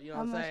real. You know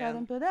How what I'm much I done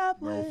saying? put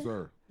up No, with.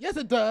 sir. Yes,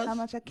 it does. How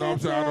much I No, I'm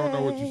can't saying I don't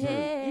know what you're take.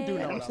 saying. You do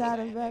know I'm what I'm tired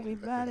saying. of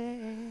everybody.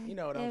 You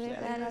know what I'm saying?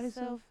 Everybody's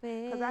so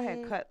fake. Because I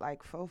had cut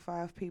like 4 or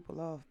 5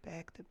 people off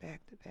back to back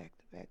to back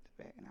to back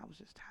to back, and I was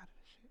just tired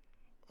of this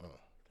shit.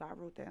 So I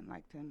wrote that in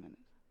like 10 minutes.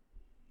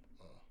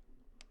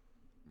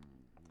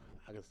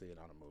 I can see it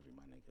on a movie,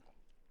 my nigga.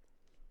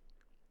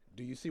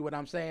 Do you see what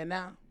I'm saying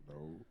now?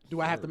 No. Do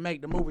I have sir. to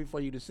make the movie for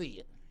you to see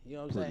it? You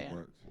know what I'm Pretty saying?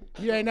 much.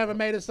 You ain't never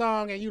made a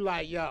song and you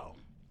like, yo,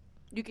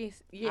 You can,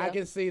 yeah. I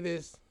can see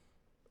this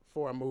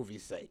for a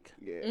movie's sake.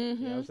 Yeah. You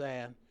know what I'm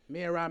saying?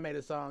 Me and Ron made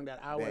a song that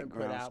I wouldn't put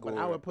Background out, but I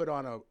score. would put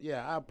on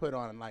I'll put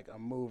on like a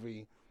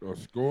movie. A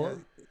score?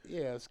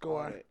 Yeah,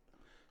 score. Alright.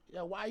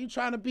 Yeah, why you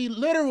trying to be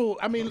literal?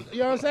 I mean, you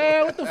know what I'm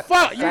saying? What the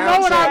fuck? You know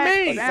what I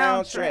mean?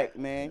 Soundtrack,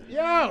 man.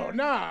 Yo,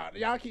 nah,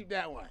 y'all keep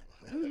that one.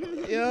 You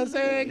know what I'm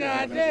saying?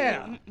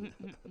 Goddamn.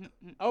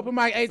 Open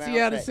mic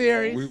ATL the Soundtrack,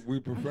 series. We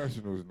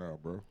professionals now,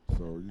 bro.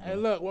 So, you know. Hey,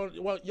 look, well,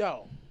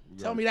 yo, we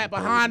tell gotta me that keep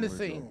behind the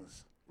everything going.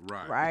 scenes.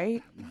 Right.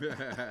 Right?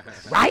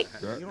 Right?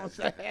 That- You know what I'm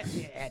saying?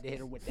 Yeah, I had to hit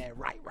her with that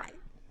right.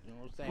 You know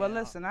what I'm saying? Well,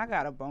 listen, I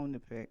got a bone to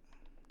pick.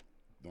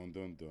 Dun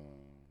dun dun.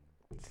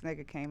 This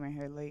nigga came in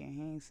here late and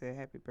he ain't said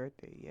happy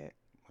birthday yet.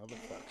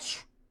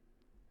 Motherfucker.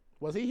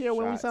 Was he here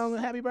when we Shots. sung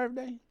Happy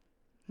Birthday?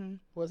 Hmm?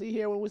 Was he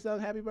here when we sung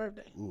Happy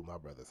Birthday? Ooh, my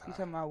brother's You high.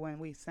 talking about when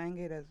we sang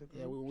it as a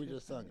group? Yeah, we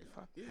just sung it.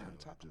 Fuck yeah, I'm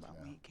talking about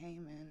when he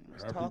came in and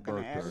was Happy talking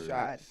to birthday.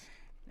 everybody.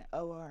 Oh,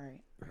 all right.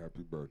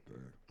 Happy birthday.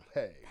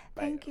 Hey,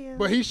 Thank you.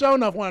 But he sure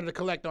enough wanted to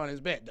collect on his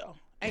bet, though.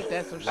 Ain't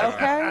that some shit?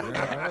 Okay.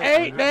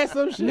 Ain't that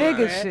some shit?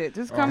 Nigga man? shit.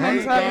 Just come on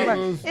 $100 talking about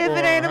or if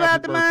it ain't a about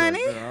happy the birthday?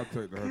 money. Yeah, I'll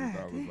take the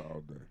 $100 all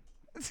day.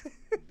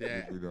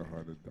 That. Give me the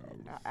 $100.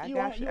 I You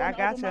got want- you. you I want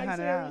got open you mic $100.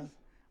 series?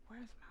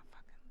 Where's my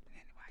fucking?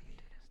 Why you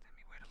do this to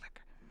me? Where the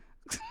liquor?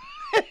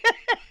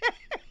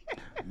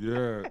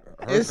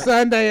 Yeah. It's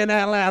Sunday in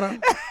Atlanta.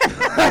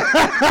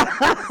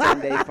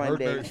 Sunday fun Her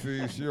day. next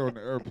scene, she on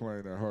the airplane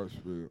at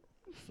Hartsfield.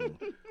 So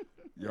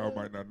y'all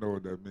might not know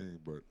what that means,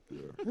 but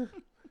yeah.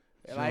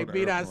 She Like on the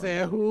B-Dot airplane.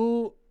 said,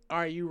 who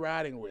are you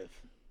riding with?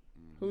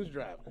 Who's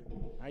driving?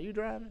 Are you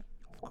driving?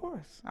 Of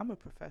course, I'm a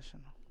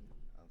professional.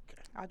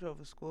 Okay. I drove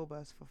a school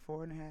bus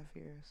for 4.5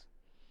 years.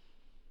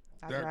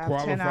 I That drive 10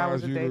 qualifies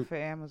hours a you day to- for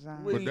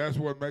Amazon. But that's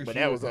what makes but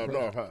you that a was up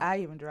professional. north, huh? I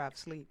even drive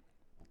sleep,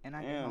 and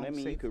I get Damn, home that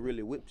means you safe. could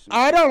really whip some.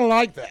 I don't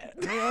like that.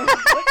 What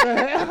the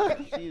hell?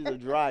 She's a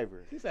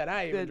driver. He said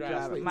I even Good drive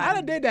driver. sleep. My- I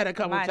done did that a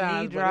couple My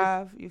times. knee but it's-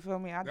 drive, you feel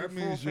me? I do That full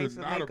means you're face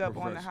of not a makeup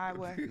on the professional.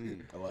 highway.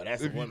 Well,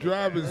 that's If a you woman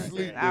driving thing.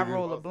 sleep, I nigga,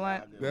 roll a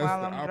blunt That's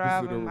while the I'm opposite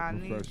driving. of a My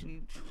knee professional.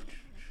 be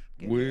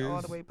get it all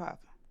Wiz. the way popping.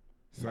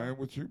 Same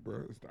with you,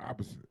 bro. It's the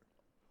opposite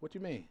What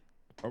you mean?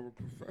 of a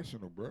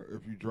professional, bro.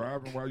 If you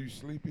driving while you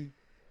sleepy,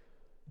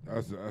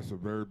 that's a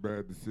very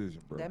bad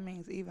decision, bro. That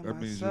means even That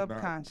my means you're not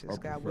subconscious a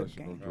got whip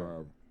professional game.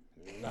 driver.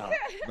 No.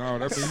 No,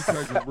 that means you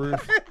taking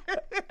risks.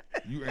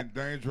 You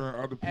endangering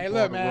other people Hey,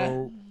 look, on the man.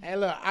 road. Hey,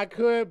 look, I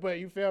could, but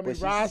you feel me? But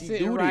she Rod's do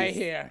sitting right this.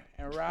 here.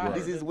 And Rod Right.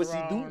 This is what she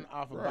do. thrown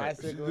off of Right.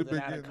 She bicycles just been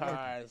and out of getting lucky.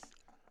 cars.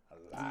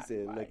 A lot.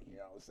 said like, lucky. you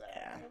know what I'm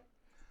saying?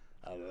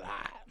 A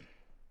lot.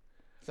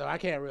 So I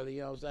can't really,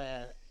 you know what I'm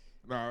saying?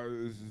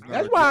 No, it's just not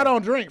That's a why I good-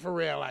 don't drink for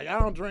real. Like I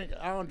don't drink for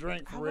I real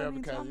wasn't because even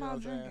you know talking what I'm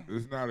about saying. drinking.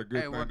 It's not a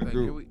good Hey, one thing to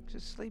thing. do. Can we,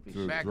 Just sleepy to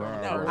shit. back on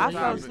drive. No, I Yeah.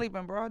 fell asleep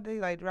in broad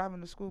daylight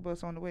driving the school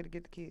bus on the way to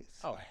get the kids.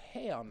 Oh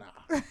hell no.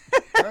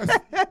 That's,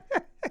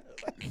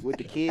 With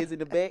the kids in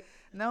the back.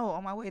 No,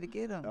 on my way to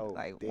get him. Oh,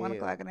 like damn. 1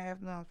 o'clock in the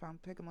afternoon. If I'm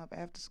picking him up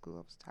after school, I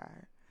was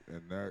tired.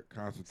 And that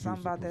constitutes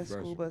Something about a that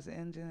school profession. bus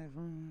engine.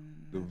 And,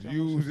 The that joint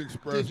views was-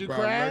 expressed you by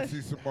crash?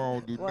 Lexi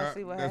Simone do Well, not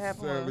see, what happened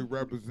necessarily was-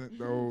 represent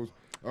those.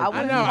 I of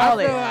wouldn't the call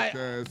Views it-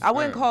 Podcast I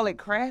wouldn't staff. call it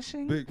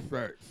crashing. Big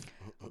facts.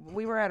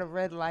 We were at a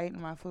red light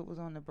and my foot was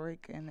on the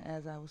brake, and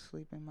as I was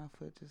sleeping, my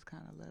foot just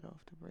kind of let off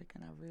the brake,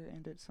 and I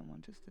rear-ended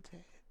someone just a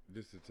tad.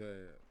 Just a tad.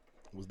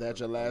 Was that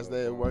your last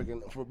day of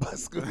working for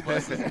bus school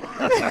buses? No,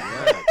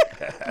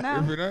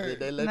 If it Did ain't,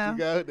 they let No. you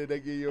go? Did they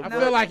give you a I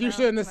break? feel like you no,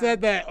 shouldn't have no.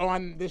 said that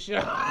on the show.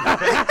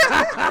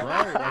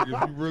 right? Like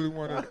if you really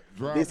want to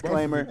drive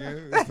Disclaimer.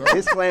 buses again, it's over.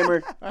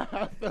 Disclaimer.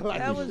 I feel like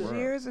that you was should-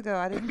 years ago.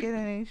 I didn't get in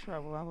any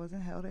trouble. I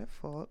wasn't held at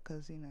fault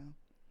because,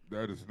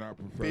 That is not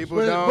professional. People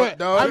But-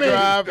 don't I mean-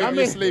 drive if I you're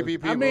mean- sleepy.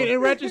 People. I mean, in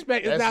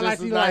retrospect, it's That's not like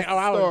just a you like, nice oh,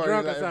 I was story,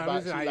 drunk or like, something. but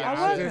It's she like, like, I I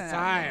was just wasn't.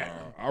 tired.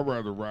 I'd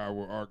rather ride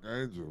with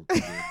Archangel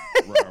than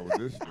ride with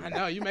this I nigga.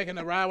 know you making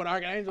the ride with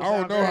Archangel. I don't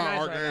sound know very how nice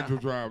right Archangel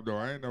now. drive though.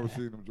 I ain't never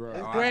seen him drive.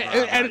 It's I great,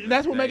 drive and like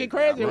that's what Miss make it Daisy.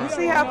 crazy. I We you drive see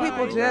don't how know like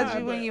people he judge drive,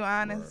 you when but- you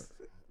honest?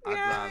 I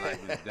drive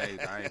like Miss Daisy.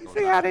 I ain't gonna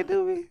See lie. how they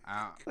do me?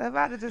 I- If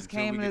I'd have just until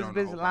came we in get this on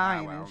the bitch open lying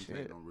highway, I and don't take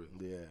shit. no risk.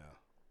 Yeah.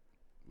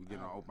 We get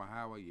on open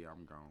highway, yeah,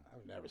 I'm gone.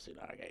 I've never seen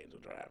Archangel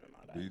driving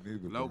like Me that.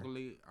 neither. bro.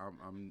 Locally,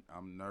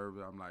 I'm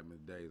nervous. I'm like Miss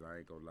Daisy. I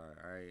ain't gonna lie.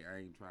 I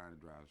ain't trying to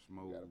drive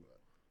smooth.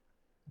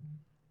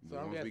 So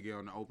I'm Once we guessing- get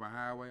on the open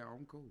highway,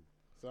 I'm cool.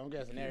 So I'm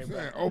guessing You everybody.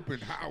 saying open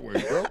highway,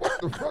 bro?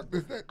 What the fuck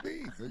does that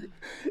mean, nigga?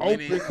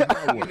 Meaning- Open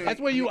highway. That's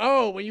when you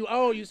old. When you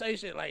old, you say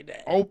shit like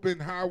that. Open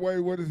highway.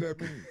 What does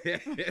that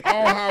mean?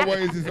 All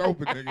highways is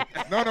open,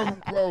 nigga. None of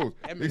them closed,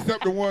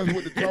 except the ones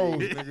with the tolls,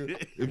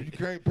 nigga. If you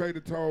can't pay the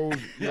tolls,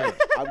 yeah,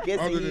 I'm guessing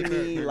Other you than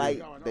that, mean nigga.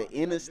 like the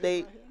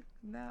interstate.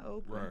 Not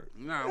open. right.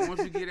 Nah,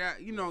 once you get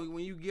out, you know,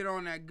 when you get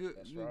on that good,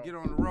 you get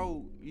on the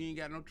road, you ain't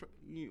got no.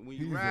 When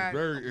you He's ride, a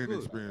very I'm good.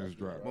 inexperienced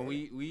driver. But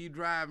when you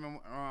driving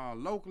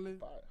locally,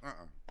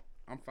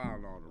 I'm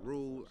following all the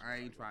rules. I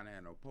ain't trying to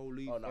have no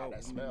police. Oh, nah,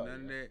 that smell,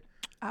 none of that.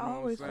 I You know what I'm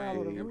always saying?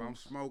 follow the If I'm rules.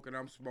 smoking,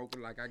 I'm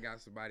smoking like I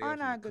got somebody I'm else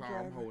not a in the good car.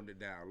 I'm driver. holding it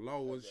down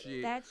low as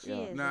shit. That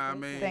shit. is Nah, I a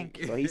big mean. thing. Thank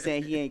you. So he's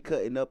saying he ain't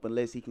cutting up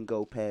unless he can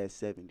go past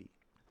 70.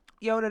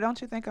 Yoda,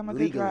 don't you think I'm a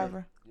good Legally.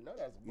 driver? You know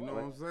that's You know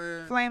what I'm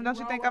saying? Flame, don't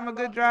you think I'm a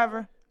good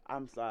driver?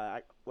 I'm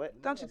sorry.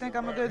 What? Don't you think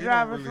I'm a He good don't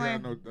driver, really have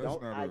Flame? no- that's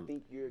Don't not I a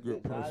think you're a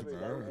good good driver? person to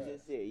That's what have. you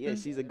just said. Yeah,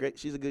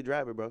 she's a good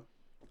driver, bro.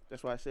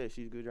 That's why I said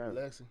she's a good driver.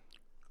 Lexi.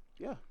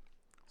 Yeah.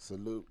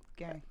 Salute.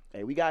 Gang.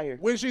 Hey, we got here.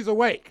 When she's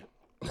awake.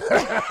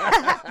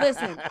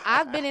 Listen,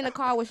 I've been in the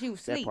car when she was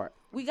asleep. part.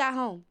 We got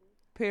home.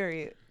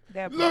 Period.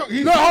 That Look,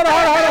 he's No, hold on.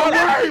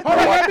 Right, Hold on, let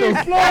me what the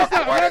explore fuck?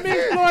 something. What Let is me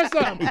it?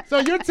 explore something. So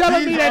you're telling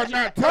me These that are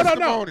not no,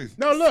 testimonies.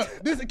 no, look,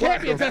 this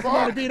can't be a the testimony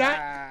to fuck? be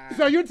that.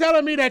 So you're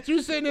telling me that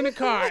you sitting in the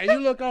car and you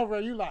look over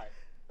and you like,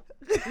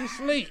 you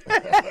sleep.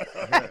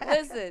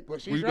 Listen.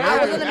 But she We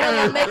I was driving. in the middle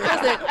of making.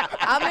 Listen,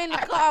 I'm in the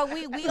car.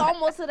 We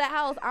almost to the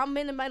house. I'm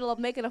in the middle of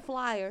making a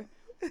flyer,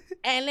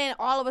 and then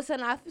all of a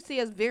sudden I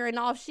see us veering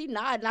off. She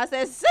nodded. I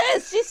said,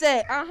 "Sis." She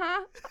said, "Uh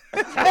huh."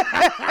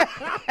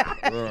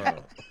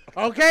 Bruh.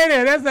 Okay,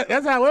 then that's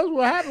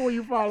what happened when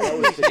you fall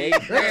asleep. Today.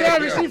 Don't tell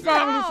me she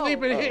falling No.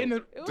 asleep and hitting the.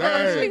 It was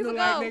Dang. 2 weeks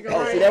Like, ago. nigga,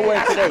 Oh, see, that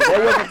wasn't today. That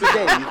wasn't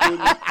today. You feel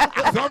me?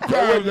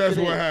 Sometimes that's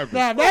what happens.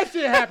 Now if that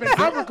shit happened,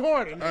 I'm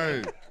recording.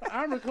 Hey,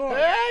 I'm recording.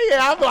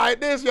 Yeah, I'm like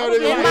this, yo.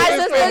 In my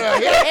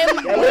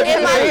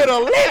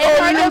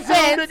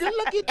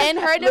in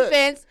her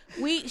defense,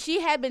 she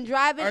had been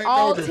driving Ain't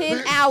all no 10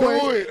 defense to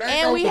hours, it. Ain't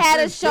and no we had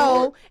a defense to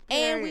show, it.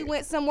 and we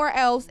went somewhere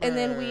else, and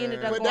then we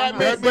ended up But going that home.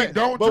 means, That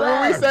don't but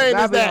what we drive. saying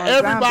is Zombie that on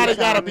everybody zombie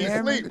gotta time, be you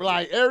hear me? asleep.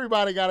 Like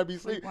everybody gotta be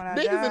asleep. when I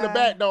Niggas in the die.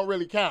 back don't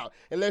really count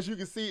unless you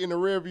can see in the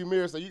rear view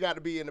mirror. So you got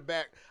to be in the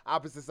back,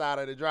 opposite side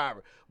of the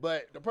driver.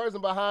 But the person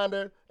behind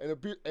her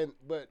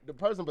but the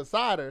person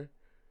beside her,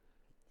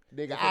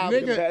 nigga,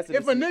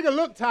 If a nigga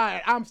look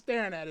tired, I'm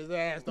staring at his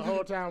ass the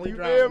whole time we you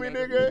driving. feel me,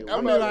 nigga?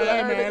 I'm about like, to say,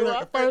 hey man, nigga,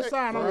 look, the first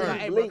time I'm Right. like,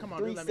 hey bro, Blink come on,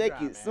 3 just let me drive,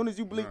 seconds. man. Soon as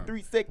you blink Nah.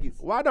 3 seconds.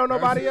 Why don't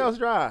nobody That's it. else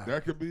drive?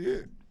 that could be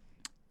it.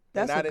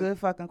 That's And I a didn't- good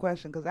fucking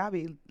question, because I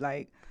be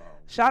like,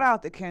 shout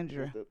out to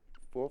Kendra. The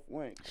fourth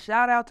one.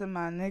 Shout out to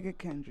my nigga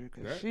Kendra,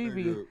 because That she nigga,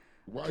 be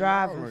why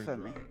driving y'all ain't for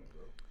me. driving,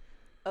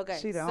 though? Okay,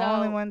 she the so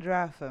only one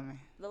drive for me.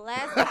 The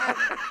last time,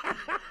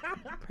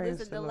 Praise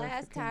listen, the the Lord for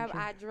last time Kendra.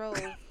 I drove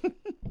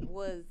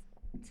was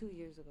 2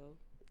 years ago.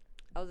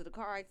 I was in a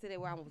car accident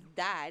where I almost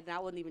died, and I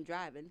wasn't even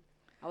driving.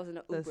 I was in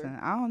an Uber. Listen,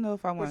 I don't know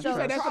if I want She to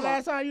said that's the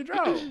last time you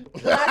drove.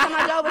 The last time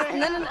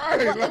I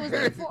drove was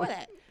it was before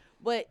that.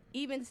 But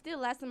even still,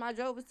 last time I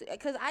drove was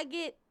because I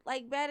get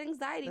like bad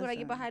anxiety when I get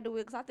Listen. behind the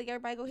wheel because I think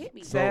everybody gonna hit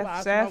me. So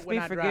I Seth smoke when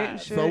be I forgetting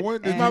drive. shit. So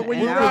when did and- you- and when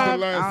you I drive- don't-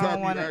 last I time don't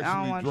you wanna- I actually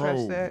don't want to trust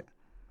drove? that.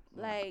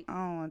 Like I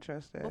don't want to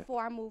trust that.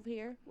 before I moved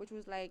here, which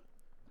was like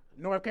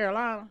North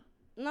Carolina.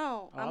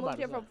 no, Oh, I I'm moved about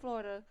here to from say.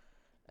 Florida,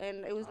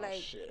 and it was Oh,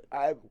 like shit.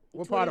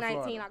 What part of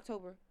 2019 Florida?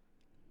 October,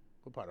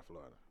 What part of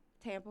Florida?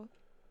 Tampa.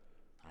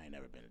 I ain't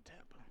never been to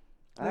Tampa.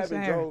 I haven't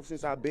Listen here. drove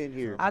since I've been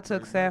here. I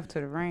took Saf to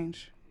the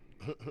range,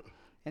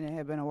 and it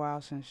had been a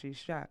while since she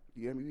shot.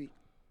 You hear me?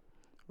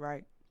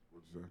 Right.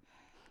 What's that?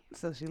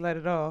 So she let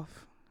it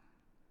off.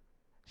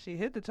 She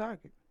hit the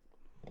target.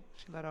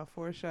 She let off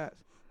 4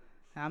 shots.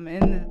 I'm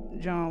in the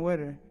John with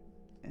her,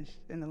 and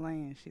in the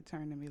lane. She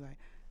turned to me like,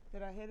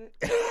 "Did I hit it?"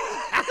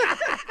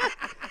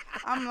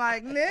 I'm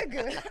like,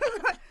 "Nigga,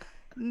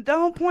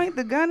 don't point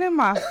the gun in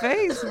my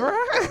face, bro."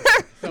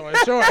 So in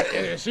short,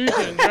 she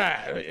shouldn't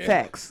drive.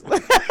 Facts.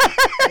 God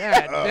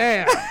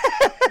damn.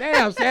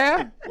 Damn,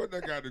 Sam. What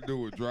that got to do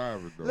with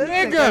driving, though?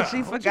 Listen, Nigga, 'cause she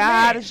what you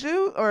forgot how to mean?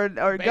 shoot or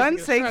gun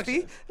Basic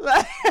safety.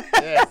 Like,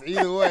 Yes,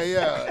 either way,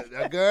 yeah.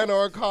 A gun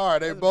or a car,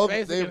 they both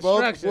Basic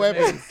both instructions,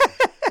 weapons.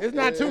 There's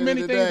not too End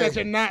many of the things day. that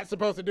you're not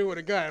supposed to do with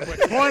a gun, but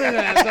pointing it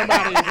at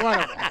somebody is one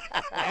of them.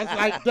 That's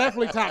like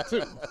definitely top 2.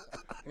 You know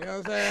what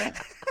I'm saying?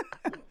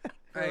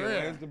 Hey, real.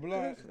 where's the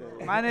blood?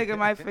 my nigga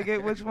might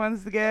forget which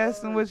one's the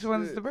gas and which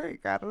one's the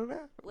brake. I don't know.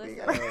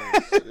 Listen, Oh,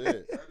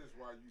 shit. That is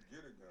why you get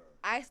a gun.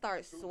 I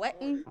start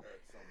sweating,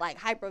 like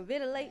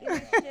hyperventilating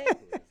and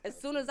shit. As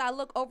soon as I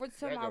look over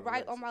to my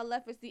right or my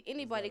left and see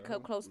anybody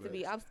come close to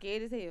me, I'm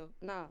scared as hell.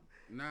 Nah.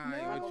 Nah,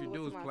 I what will you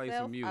do is to play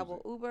myself. some music. I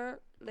will Uber,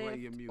 Play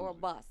your Lyft, or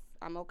music. bus.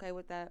 I'm okay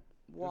with that.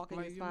 Just Walking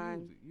play is your fine.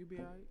 music. You be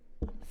alright.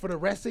 For the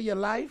rest of your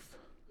life?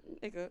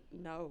 Nigga,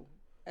 no.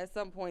 At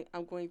some point,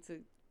 I'm going to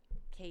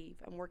cave.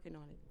 I'm working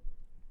on it.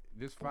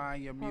 Just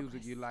find your music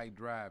Progress. you like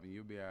driving.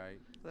 You'll be alright.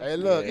 Hey,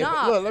 look,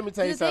 Nah, look, let me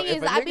tell you the thing something.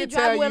 is, If a I be nigga tell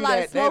driving with a you lot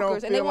of that they don't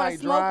smokers, and they feel want like to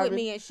smoke with driving,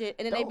 me and shit,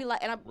 and then they be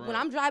like, when Right.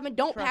 I'm driving,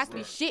 don't pass Trust me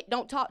me. shit,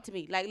 don't talk to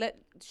me, like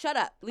shut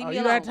up, leave Oh, me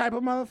you alone. that type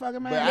of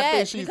motherfucker, man? But I think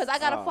Yes, she's- because I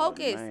gotta Oh,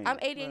 focus. man. I'm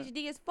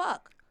ADHD as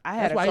fuck. I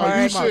had That's a why car you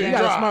shouldn't smoke. You accident.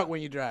 gotta drive. smoke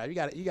when you drive. You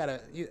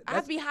gotta.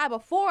 I be high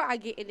before I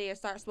get in there and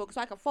start smoking,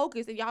 so I can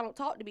focus. And y'all don't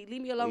talk to me,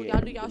 leave me alone. Yeah,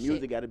 Y'all do y'all the shit.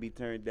 music got to be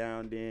turned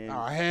down then.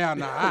 Oh hell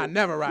no! I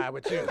never ride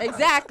with you.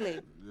 Exactly.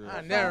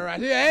 I never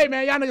ride. Yeah, hey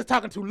man, y'all niggas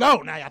talking too low.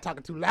 Now y'all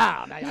talking too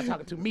loud. Now y'all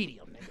talking too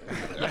medium.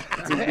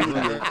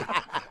 Nigga.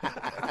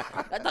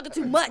 I'm talking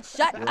too much.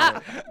 Shut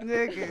up.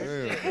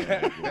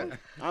 Nigga. Yeah.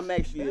 I'm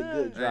actually a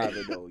good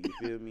driver though. You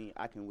feel me?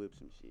 I can whip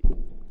some shit.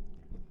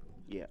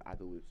 Yeah, I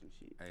can whip some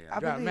shit. Hey, I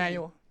Drive believe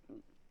manual.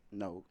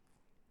 No.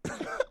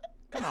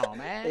 Come on,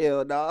 man.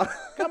 Hell no.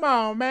 Come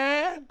on,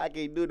 man. I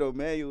can't do no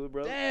manual,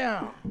 bro.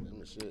 Damn.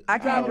 Shit. I I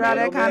can't don't drive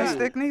know that kind of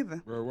nobody. stick neither.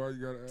 Bro, why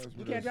you gotta ask me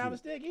You that can't drive a shit?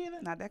 stick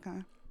either. Not that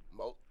kind.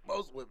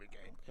 Most women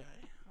can't.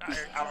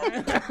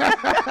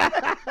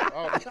 I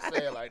don't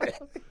say it like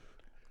that.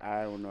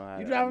 I don't know how.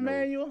 You to- drive I a know.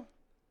 manual?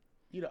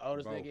 You the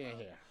oldest Both. nigga in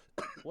here.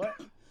 What?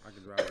 I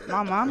can drive it.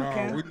 My mama No,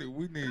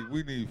 can.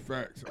 we need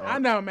facts. I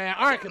know, man.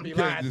 Art can be You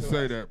can't lying just to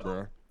say us. that,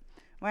 bro.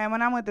 Man,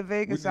 when I went to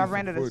Vegas, need I some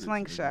rented a footage, nigga.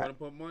 slingshot. Wanna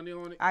put money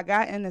on it? I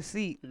got in the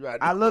seat. You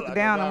gotta I do looked like a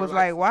down and driver's was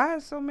like, license. "Why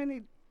is so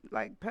many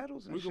like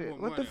pedals and We can shit?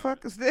 put What the money on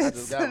fuck is just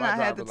this?" got And my I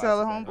had to driver's tell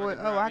the license back. homeboy,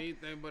 can "Oh, drive I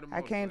anything but a can't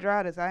motorcycle.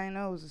 drive this. I didn't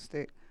know it was a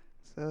stick."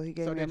 So he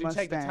gave So me a did you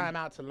Mustang. take the time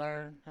out to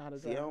learn how to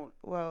See, I drive? don't.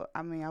 Well,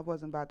 I mean, I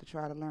wasn't about to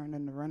try to learn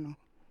in the rental.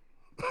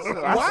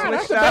 Why?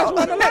 That's the best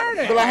way to learn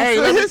Be it. like, hey,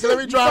 let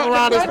me drive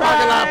around this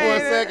parking lot for a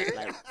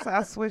second. So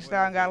I switched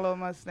out and got a little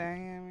Mustang.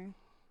 You know what I mean?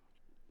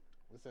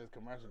 It says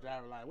commercial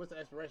driver license. What's the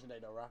expiration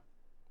date though, Rob?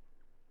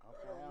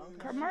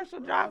 Commercial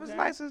driver's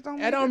license don't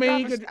That mean don't you mean drive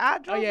you a could- st- I oh,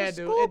 drove yeah, a it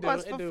do. school It do.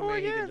 bus It for do 4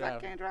 mean you can years. I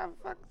drive. can't drive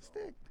a fucking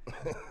stick.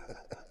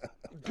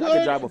 I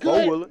can drive a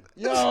four wheeler.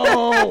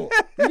 Yo,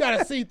 you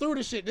gotta see through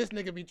the shit this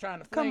nigga be trying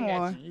to fling Come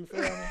at on. you. You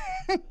feel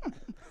me?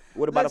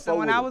 What about a Listen, four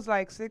when wheeler? I was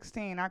like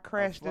 16, I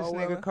crashed this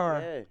four-wheeler? nigga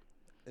car. Yeah.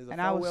 Is a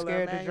And I was four-wheeler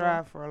scared to manual?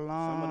 drive for a of them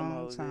long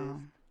hoes is.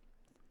 time.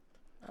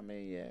 I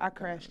mean, yeah. I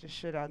crashed the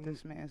shit out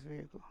this man's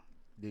vehicle.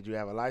 Did you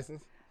have a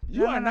license?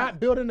 You No, are no, no. not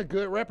building a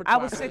good repertoire. I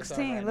was for yourself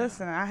 16. right now.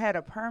 Listen, I had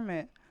a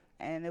permit,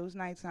 and it was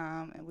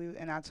nighttime,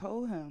 and I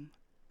told him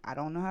I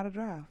don't know how to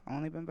drive. I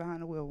only been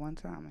behind the wheel one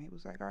time, and he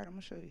was like, "All right, I'm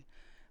gonna show you."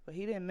 But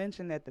he didn't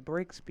mention that the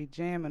brakes be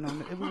jamming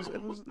on it. It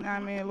was. I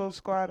mean, a little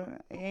squatter.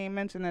 He ain't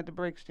mentioned that the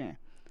brakes jam.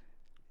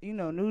 You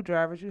know, new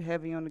drivers, you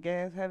heavy on the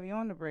gas, heavy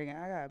on the brake.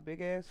 I got a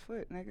big ass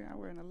foot, nigga. I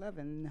wear an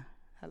 11.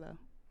 Hello.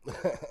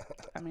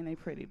 I mean, they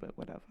pretty, but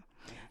whatever.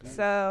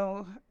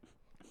 So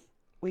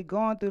we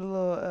going through the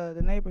little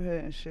the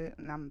neighborhood and shit,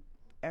 and I'm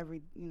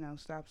every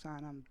stop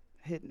sign I'm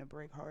hitting the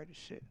brake hard as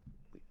shit,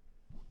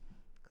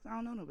 cause I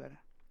don't know no better.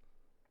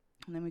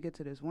 And then we get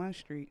to this one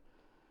street,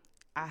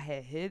 I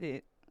had hit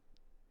it.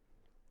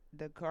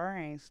 The car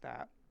ain't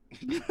stopped.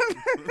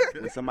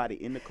 With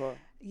somebody in the car.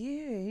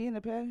 Yeah, he in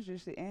the passenger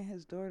seat and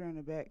his daughter in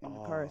the back in the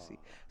car seat.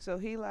 So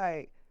he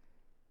like,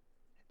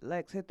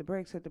 Lex, hit the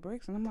brakes,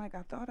 and I'm like,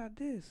 I thought I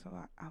did. So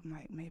I'm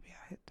like, maybe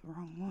I hit the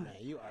wrong one. Man,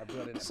 you are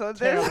building a So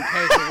terrible then-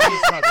 case of weed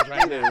smokers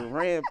right You now. done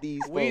ramp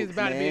these We is folks,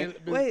 about man. to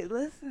be. Wait,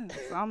 listen.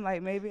 So I'm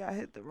like, maybe I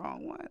hit the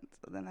wrong one.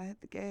 So then I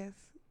hit the gas.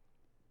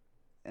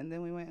 And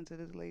then we went into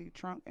this lady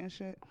trunk and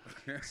shit.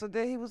 So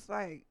then he was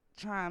like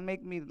trying to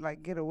make me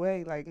like get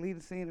away, like leave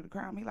the scene of the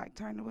crime. He like,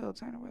 turn the wheel.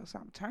 So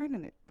I'm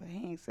turning it. But he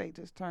ain't say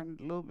just turn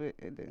it a little bit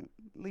and then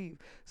leave.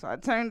 So I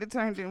turned it,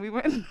 and we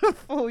went in a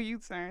full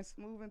U-turn,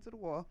 smooth into the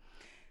wall.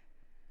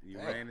 You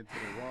ran into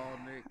the wall,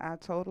 Nick. I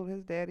totaled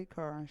his daddy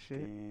car and shit.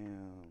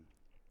 Damn.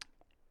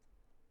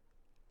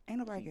 Ain't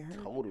nobody get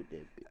hurt. Totaled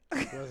that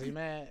bitch. Was he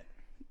mad?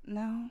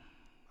 No.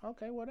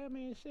 Okay, well that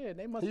means shit.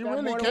 They must He have got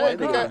really more can't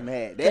than one because- car.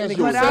 mad. Because That nigga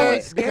you was But I said-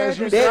 was scared because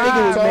to you That nigga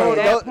drive was from mad.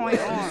 that That- point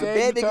You on. said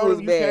That you nigga told was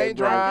him you bad, can't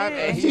bro. drive,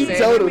 And and he he said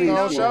totally he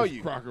gonna did. show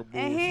you. Crocker And he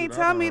bullshit. ain't I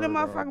tell me the done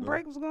heard all motherfucking that.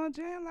 brake was going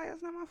to jam. Like,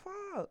 that's not my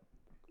fault.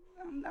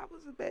 That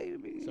was a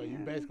baby. So you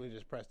yeah. basically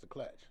just pressed the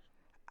clutch.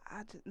 I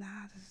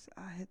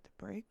hit the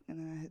brake and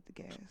then I hit the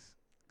gas.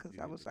 Because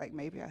I was like,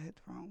 maybe I hit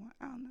the wrong one.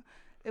 I don't know.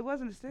 It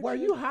wasn't a stick Were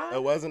shift. you high?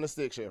 It wasn't a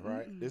stick shift,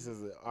 right? This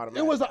is an automatic.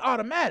 It was an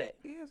automatic.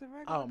 Yeah, it was a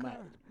regular Oh car.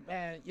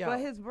 man, yo.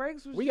 But his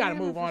brakes was we got to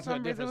jamming move for on to a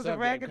some reason. different It was a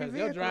subject raggedy because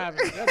your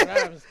vehicle.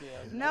 driving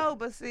skills. No,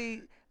 but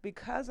see,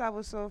 because I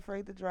was so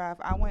afraid to drive,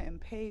 I went and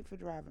paid for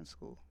driving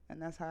school.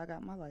 And that's how I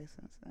got my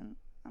license. And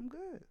I'm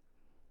good.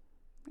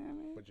 You know what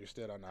I mean? But you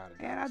still don't know how to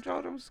drive. And I a stick.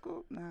 drove them to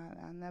school. Nah,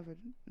 I never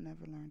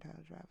learned how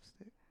to drive a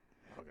stick.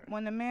 Okay.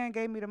 When the man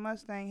gave me the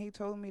Mustang, he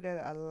told me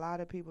that a lot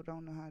of people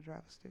don't know how to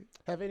drive a stick.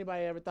 Have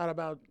anybody ever thought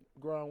about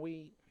growing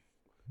weed?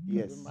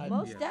 Yes.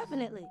 Most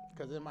definitely.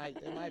 Because it might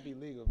be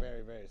legal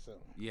very, very soon.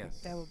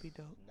 Yes. That would be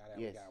dope. Now that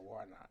Yes. we got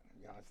Warnock,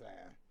 you know what I'm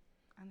saying?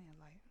 I need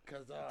a light.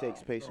 Because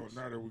Takes Oh, patience.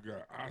 now that we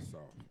got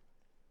ISOF.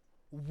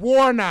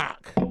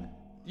 Warnock.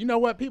 You know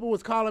what? People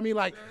was calling me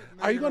like,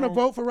 "Are you gonna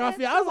vote for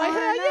Raphael?" I was like,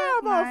 "Hell yeah,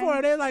 I'm voting for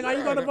it." They're like, "Are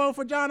you gonna vote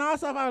for John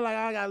Ossoff?" I was like,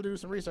 "I gotta do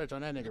some research on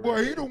that nigga."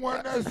 Boy, he the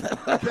one that's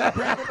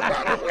campaigning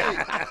about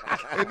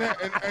the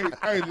weed.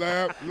 Hey,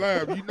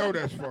 Lab, you know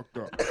that's fucked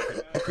up.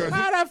 Because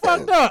How that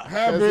fucked up?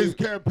 half of his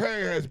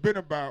campaign has been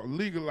about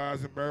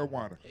legalizing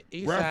marijuana.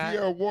 East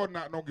Raphael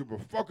Warnock don't give a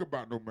fuck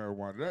about no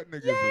marijuana. That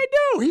nigga Yeah, is he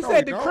do. He No,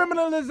 said he the don't.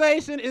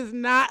 criminalization is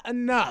not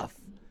enough,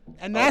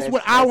 and that's that's-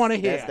 what I that's- want to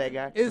hear. that's that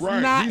guy? It's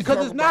right. not He's because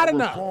talking it's not about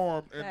enough.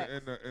 reform Facts.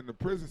 in the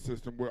prison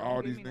system where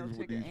all Give these me no niggas with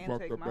ticket these and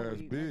fucked take up my ass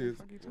weed. bids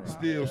What the fuck you talking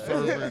still about?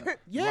 serving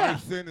Yeah.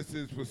 life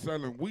sentences for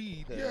selling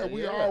weed. Yeah,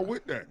 we yeah. all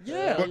with that.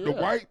 Yeah, but the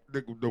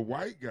yeah.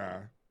 white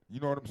guy, you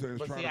know what I'm saying? Is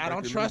But trying see, to I make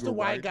don't it trust a legal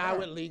white right guy now.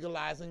 with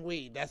legalizing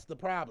weed. That's the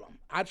problem.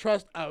 I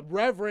trust a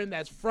reverend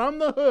that's from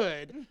the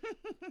hood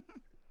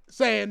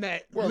saying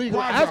that Well, legal.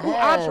 Kwanzaa That's who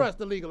I Hall- trust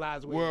to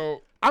legalize weed.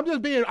 Well, I'm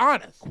just being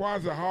honest.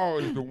 Kwanzaa Hall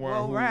is the one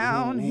Well, who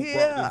round brought here,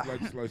 this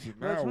legislation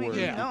now between where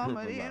it's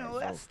Normandy decriminalized. and So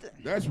Western,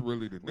 that's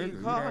really the niggas. You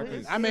know call what I it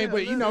mean? I mean,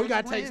 but you know, you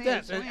gotta take Swing,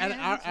 steps,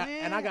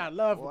 and I got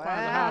love for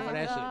Kwanzaa Hall for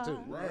that shit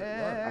too. Right.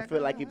 I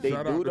feel like if they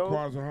Shout do out to though,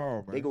 Kwanzaa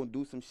Hall, man. they gonna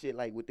do some shit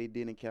like what they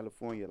did in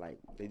California. Like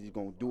they just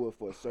gonna do it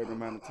for a certain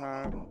amount of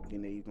time,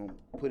 then they gonna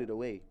put it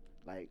away.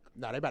 Like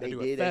No, they about to They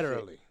do it did that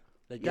shit. federally.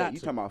 They yeah, got you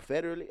to. talking about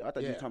federally? I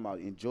thought you Yeah. were talking about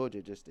in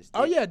Georgia, just the state.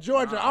 Oh yeah,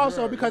 Georgia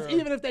also yeah, because yeah.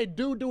 even if they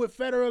do it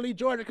federally,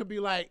 Georgia could be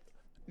like,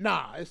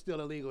 nah, it's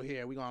still illegal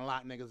here. We gonna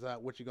lock niggas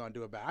up. What you gonna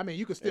do about it? I mean,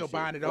 you can still shit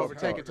bind it over,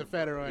 fucked take up. it to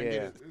federal, and Yeah.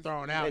 get it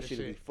thrown out That and shit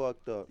be shit.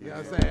 fucked up. You know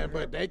man. what I'm saying?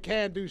 But they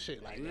can do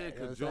shit like Yeah, that. You know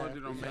because what I'm Georgia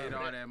saying? done made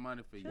all that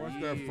money for Once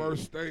years. that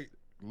first state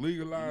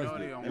legalized You know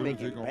they it, don't it make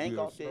was it gonna bank be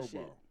a off that shit.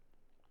 snowball.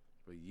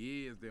 For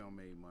years they don't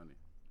made money.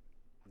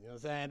 You know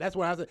what I'm saying? That's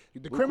what I said.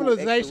 The Buku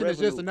criminalization extra is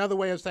just revenue. another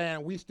way of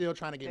saying we still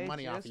trying to get They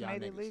money off of just y'all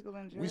made it niggas. legal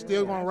in We Georgia.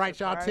 still gonna That's write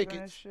y'all surprising as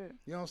tickets. shit.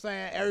 You know what I'm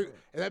saying?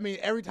 That means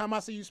every time I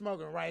see you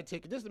smoking, write a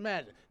ticket. Just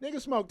imagine,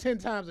 niggas smoke 10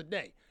 times a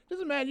day.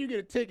 Just imagine you get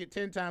a ticket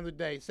 10 times a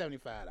day,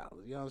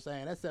 $75. You know what I'm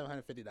saying? That's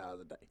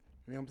 $750 a day.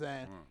 You know what I'm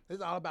saying?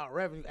 It's all about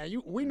revenue.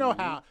 And we know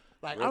how,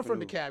 like, I'm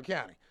from DeKalb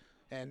County.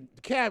 And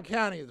DeKalb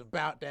County is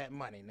about that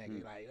money,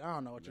 nigga. Like, I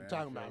don't know what you're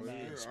talking about,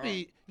 man.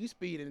 yeah. You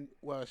speed in,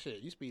 well, shit,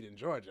 you speed in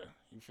Georgia.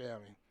 You feel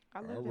me? I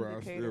lived I'd in rather- I'd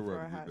Decatur still for a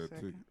rather hot get that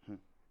second.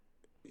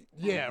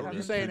 Yeah, Oh, you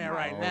that's saying that all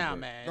right now,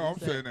 day. man. No, You I'm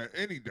saying that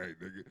any day,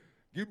 nigga.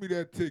 Give me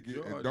that ticket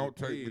Georgia and don't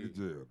take me to big.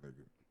 jail,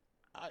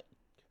 nigga.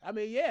 I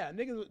mean, yeah,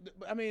 niggas.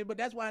 I mean, but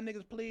that's why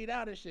niggas plead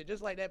out and shit.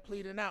 Just like that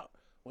pleading out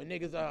when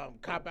niggas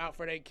cop out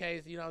for their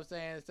case. You know what I'm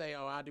saying? And say,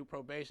 oh, I do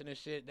probation and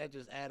shit. That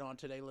just add on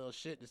to their little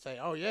shit to say,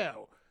 oh yeah.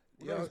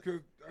 You know, That's because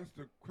that's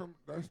the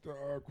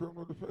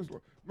criminal defense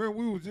law. Man,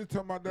 we was just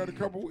talking about that a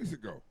couple weeks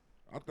ago.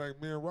 I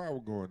think me and Rod were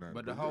going at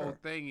But it. the whole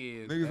thing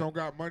is niggas that don't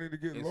got money to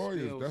get it's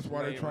lawyers. still That's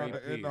why they're trying to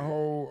slavery, end the period.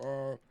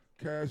 whole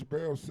cash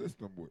bail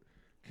system with.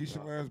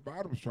 Keisha Lance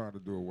Bottoms trying to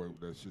do away with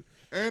that shit.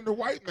 And the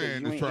white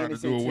man you is ain't trying to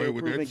do innocent away till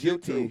with that proven shit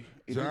guilty too.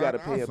 if John you gotta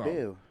pay a Ossoff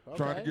bill. Trying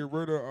to Okay. get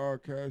rid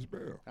of cash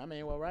bail. I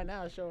mean, well, right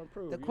now it's showing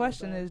proof. The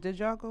question is, did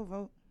y'all go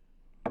vote?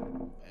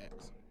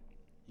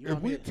 If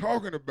we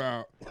talking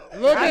about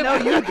look I at know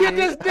you look at did.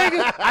 this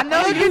nigga. I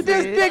know look you at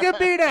this did. nigga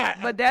be that.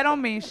 But that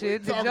don't mean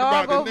shit. Did talking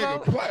y'all about go the nigga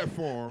vote?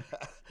 platform,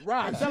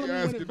 Rob, and tell she him you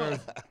went and asking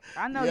us, vote.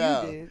 I know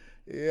Yeah. you did.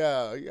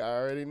 Yeah, you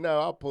already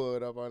know. I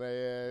pulled up on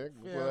their ass.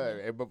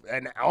 Yeah.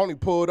 And I only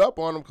pulled up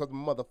on them because the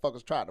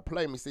motherfuckers tried to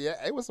play me. See,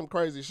 it was some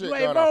crazy shit You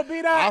ain't going on. vote,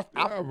 be that.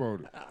 I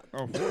voted.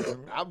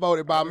 Unfortunately. I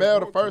voted by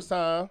mail the first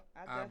time,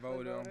 I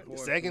voted on the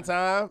second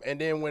time, and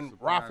then when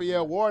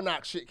Raphael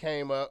Warnock shit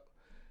came up,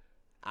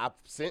 I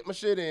sent my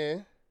shit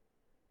in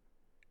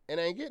and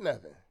ain't get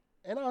nothing.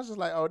 And I was just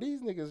like, oh, these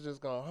niggas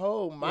just gonna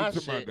hold my You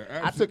talking shit. about the I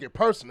absent- took it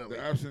personally.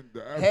 The absent.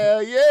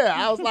 Hell yeah.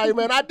 I was like,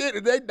 man, I did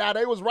it.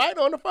 They was right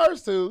on the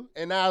first two.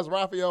 And now it's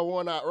Raphael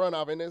Warnock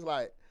runoff. And it's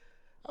like,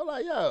 I'm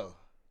like, yo,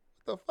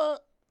 what the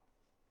fuck?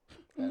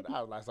 And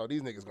I was like, so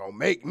these niggas gonna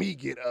make me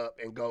get up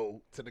and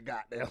go to the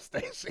goddamn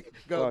station.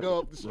 go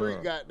up the street,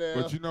 Bruh.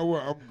 goddamn. But you know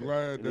what? I'm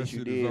glad At that least you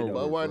shit did, is over. though.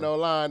 But with, wasn't bruh. no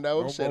line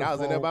though. No Shit, more I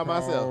was in there by phone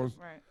myself. calls,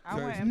 Right. I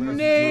went text and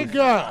messages.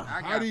 Nigga. I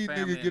How got these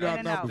family niggas get in our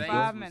and out numbers,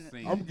 5 bro? minutes.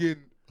 I'm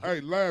getting,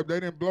 hey, Lab, they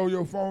didn't blow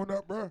your phone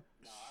up, bro?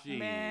 Shit.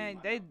 Man,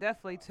 they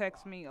definitely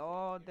text me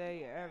all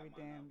day, every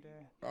damn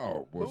day.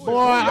 Oh, well, Boy,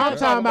 I'm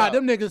talking about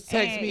them niggas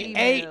text And me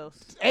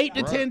emails. 8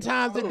 to Right. 10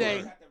 times a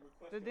day.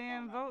 The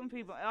damn voting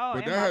people. Oh,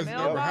 But in that my has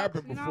never mailbox,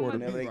 happened you know before how to much-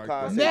 me Whenever they like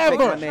call, that. say, Never. take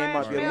my name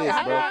off your Trash list,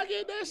 How bro. I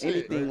get that shit?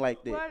 Anything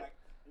like that. What?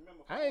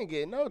 I ain't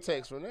getting no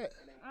text from that.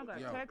 I got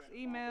Yo. text,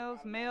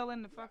 emails, mail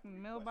in the fucking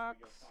mailbox.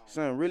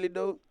 Son, really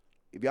though,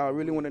 if y'all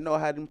really want to know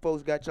how them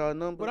folks got y'all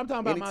number, But I'm talking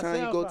about anytime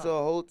myself, you go to though.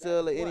 a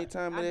hotel or any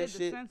time I of that did the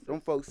shit, census. them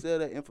folks sell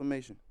that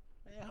information.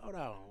 Man, hold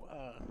on.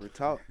 We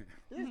talk.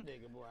 This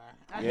nigga, boy.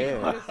 I did the Yeah,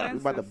 we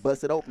about to census.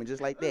 bust it open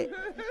just like that.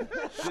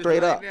 Just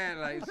Straight like up. That,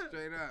 like,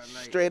 straight up.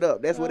 Like, Straight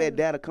up. That's where that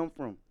data come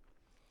from.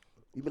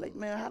 You be like,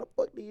 man, how the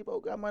fuck these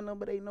folks got my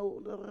number? They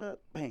know.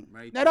 Bang.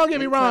 Right Now, don't get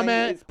me wrong, Anytime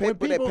man. It's paper,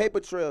 When people, that paper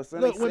trail,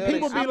 son. look, They when sell that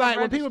people shit. be I'm a like,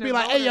 when people be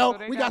like, hey, registered yo,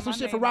 voter, so we they got got some my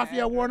shit for name and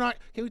Raphael address. Warnock.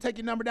 Can we take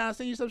your number down and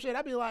send you some shit?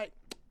 I be like,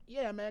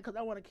 yeah, man, because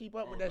I want to keep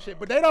up with that shit.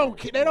 But they don't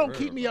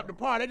keep me up to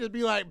par. They just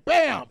be like,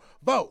 bam,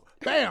 vote,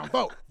 bam,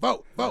 vote,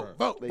 vote, vote,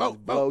 vote, They vote,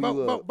 just blow vote, you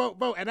vote, up. vote, vote,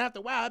 vote. And after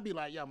a while, I'd be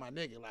like, yo, my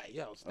nigga, like,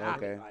 yo, stop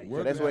Okay. it. Like, What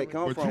So that's where it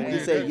come But from. you When you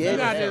did say that. yes, You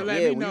gotta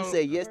let me when know. you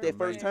say yes that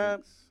first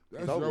time,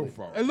 That's it's over your with.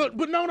 fault. And look,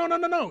 but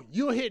no.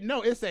 You'll hit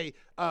no. It's a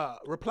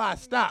reply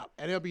stop,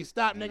 and it'll be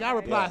stop, nigga. I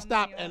reply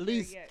stop at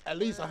least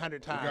 100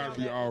 It gotta times.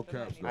 be all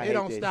caps, though. I It hate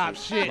don't that stop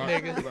shit. shit,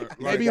 Like- nigga. like-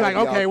 They like- be gotta like, be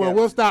all okay, well, caps.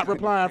 we'll stop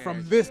replying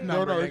from this No,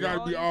 number. no, it nigga.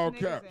 gotta be All all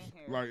these niggas caps. in here.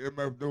 Like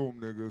MF Doom,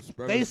 nigga.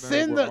 Spell They his name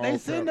send with the all they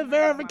send the caps.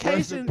 verification.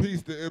 Rest in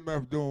peace to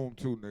MF Doom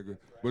too, nigga.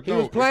 But He no,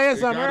 was playing it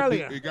something gotta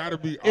earlier. It gotta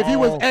be. If he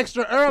was all-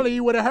 extra early,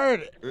 you would have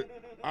heard it.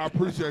 I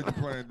appreciate you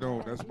playing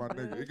Doom. That's my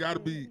nigga. It gotta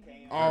be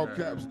all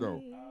caps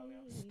though.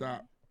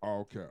 Stop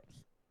all caps.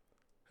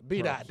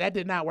 B dot. That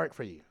did not work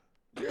for you,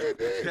 Yeah, it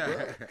did,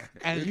 bro.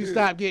 and you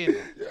stopped getting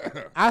them.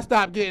 Yeah. I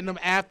stopped getting them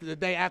after the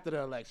day after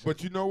the election.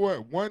 But you know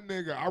what? One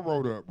nigga, I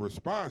wrote a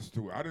response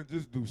to it. I didn't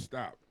just do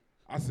stop.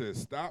 I said,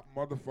 stop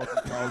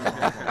motherfucking calling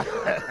my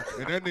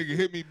phone. And that nigga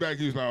hit me back.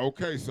 He was like,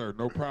 okay, sir,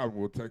 no problem.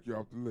 We'll take you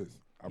off the list.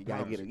 I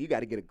promise. You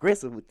gotta get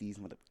aggressive with these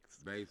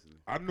motherfuckers. Basically.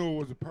 I knew it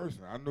was a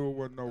person. I knew it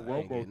wasn't no I ain't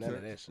robo getting none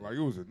of that text. shit. Like, it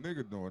was a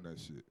nigga doing that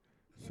shit.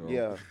 So,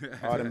 Yeah,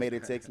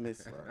 automated text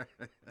message.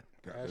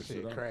 got That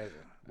shit out. crazy.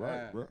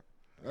 Right, bro.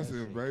 That's an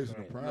invasion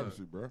of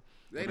privacy, bro.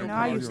 They You don't know,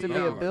 I call used you to be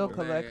a out, bill man.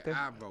 collector.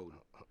 I voted.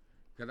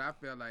 Because I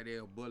felt like they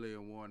were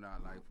bullying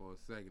Warnock like for a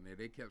second.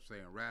 They kept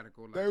saying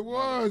radical. Like They a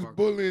was motherfucker.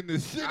 bullying the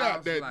shit I out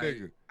was that like,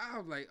 nigga. I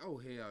was like, oh,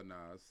 hell no.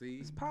 See,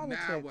 It's now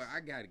politics. what? I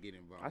got to get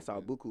involved. I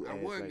saw Buku I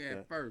ads wasn't like at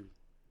that. first.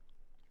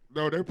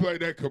 No, they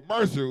played that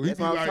commercial. He That's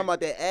be why I'm like, talking about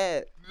that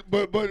ad.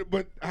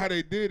 but how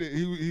they did it,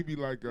 he be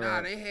like,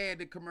 Nah, they had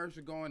the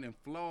commercial going in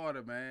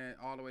Florida, man,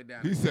 all the way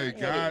down. he to say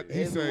Texas. God,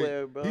 he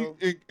Everywhere, say, bro.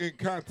 in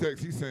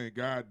context, he's saying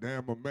God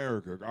damn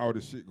America, all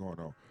this shit going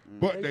on.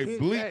 But they They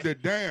bleeped did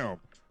it down.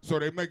 So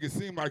they make it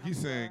seem like he's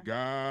saying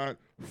God,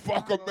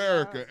 fuck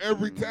America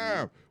every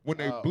time. When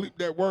they bleep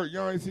that word,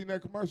 y'all ain't seen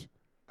that commercial?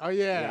 Oh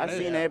yeah, I they-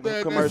 seen that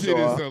that commercial. shit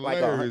is like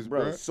hilarious,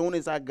 bro. bruh. As soon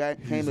as I came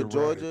He's to a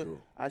Georgia,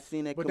 radical. I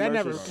seen that But that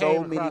commercial never so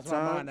came many across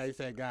my mind. times.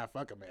 They said, "God,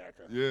 fuck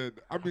America." Yeah,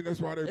 I mean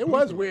that's why they. It bleeped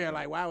was it. weird.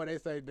 Like, why would they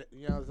say? That,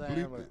 you know what I'm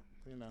saying? Bleeped But, it.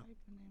 you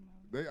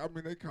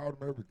know, They called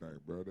them everything,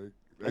 bro.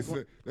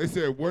 They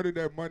said where did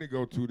that money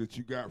go to that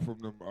you got from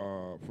them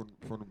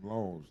from them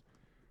loans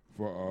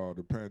for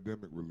the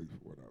pandemic relief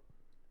or whatever.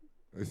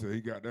 They said he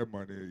got that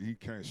money. He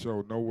can't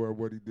show nowhere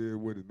what he did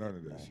with it. None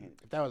of that shit.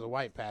 if that was a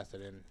white pastor,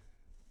 then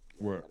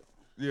What?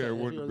 Yeah, So it if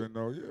wouldn't he have was- been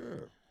no. Yeah.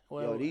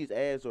 well, Yo, these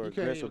ads are you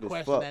couldn't even aggressive as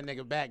question fuck. that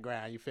nigga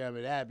background. You feel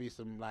me? That'd be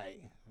some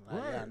like yeah,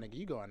 Right. nigga,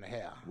 you going to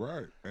hell.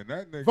 Right. And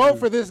that nigga. Vote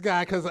for this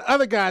guy because the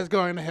other guy's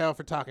going to hell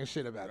for talking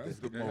shit about That's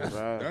this. the nigga. most.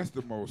 Right. That's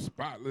the most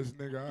spotless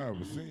nigga I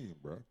ever seen,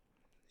 bro.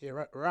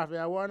 Yeah,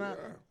 Raphael Warnock.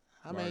 Yeah.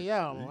 I mean, Like,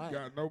 yo, he like,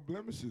 got no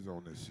blemishes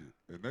on this shit,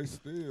 and they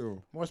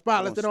still more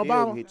spotless than Gonna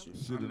still Obama. hit you.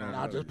 shitting on.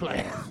 Nah, that. just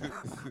playing.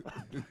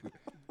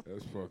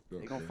 That's fucked up.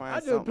 They gonna man. find I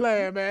just something.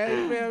 playing, man.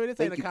 You feel me? This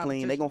Think ain't a you clean.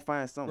 competition. They gonna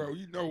find something. Bro,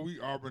 you know we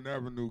Auburn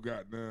Avenue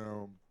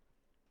goddamn.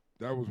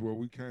 That was where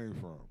we came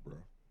from, bro.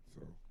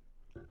 So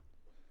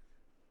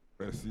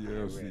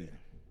SCLC.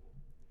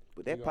 But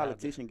You that gonna have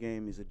politician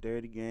game is a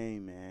dirty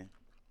game, man.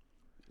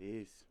 It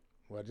is.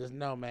 Well, just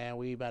know, man,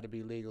 we about to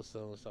be legal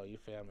soon, so you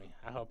feel me?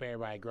 I hope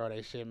everybody grow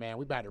their shit, man.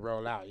 We about to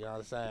roll out, you know what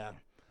I'm saying?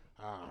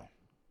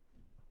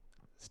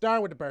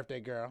 Start with the birthday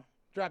girl.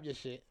 Drop your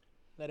shit.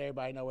 Let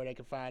everybody know where they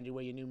can find you,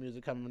 where your new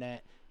music coming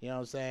at. You know what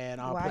I'm saying?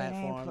 All Why you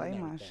platforms ain't play and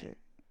my everything. shit?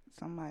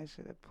 Somebody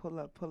should have pull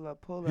up.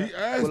 He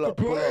asked Pull to up,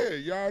 pull play up. it.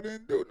 Y'all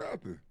didn't do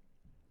nothing.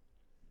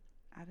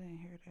 I didn't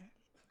hear that.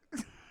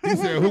 He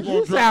said, "Who gonna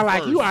You drop sound like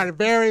first? you are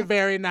very,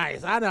 very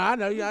nice. I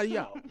know,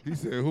 yo. He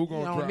said, "Who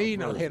gonna don't drop need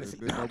no first?" Hennessy.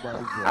 And then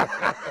nobody dropped.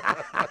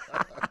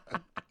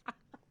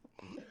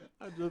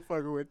 I'm just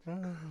fucking with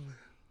you.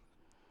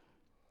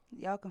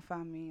 Y'all can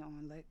find me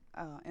on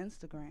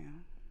Instagram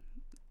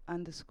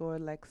underscore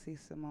Lexi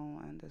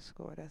Simone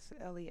underscore. That's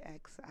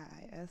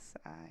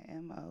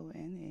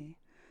LEXISIMONE.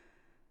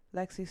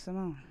 Lexi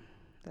Simone.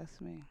 That's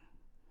me.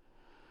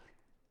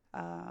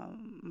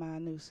 My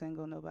new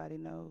single, Nobody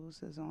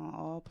Knows, is on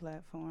all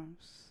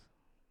platforms.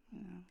 You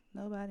know,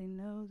 nobody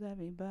knows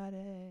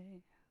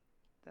everybody.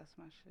 That's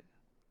my shit.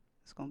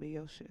 It's gonna be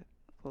your shit.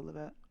 Pull it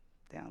up,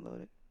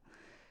 download it,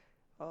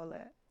 all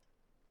that.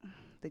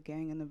 The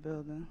gang in the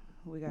building.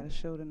 We got a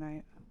show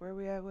tonight. Where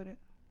we at with it?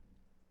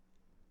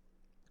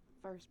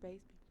 First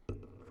base.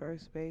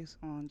 First base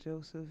on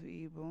Joseph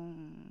E.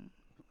 Boone.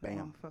 Bam.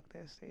 Don't fuck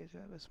that stage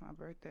up. It's my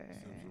birthday.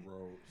 Simpson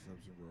Road,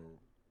 Simpson Road.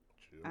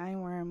 I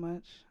ain't wearing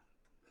much.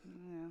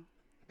 Yeah.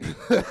 You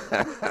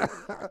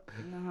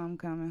know how I'm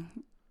coming.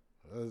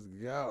 Let's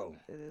go.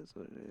 It is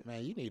what it is.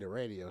 Man, you need a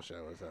radio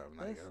show or something.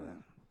 Like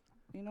Listen,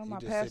 you know, you my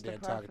just sit there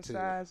pastor and talk to you.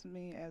 prophesized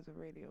me as a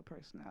radio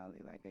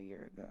personality like a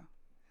year ago.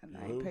 And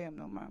I ain't pay him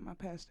no mind. My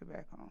pastor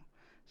back home.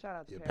 Shout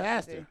out to Your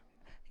Pastor D. pastor?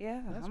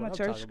 Yeah, That's I'm what a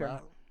church talking girl.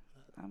 about.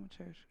 I'm a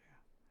church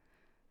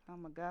girl.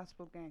 I'm a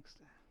gospel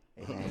gangster.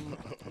 Amen.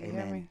 You hear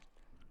Amen. me?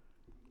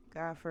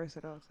 God first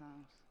at all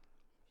times.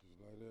 Just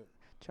like that.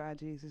 Try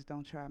Jesus,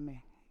 don't try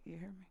me. You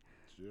hear me?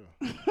 Sure.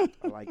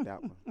 I like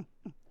that one. Yeah,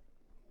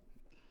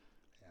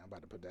 I'm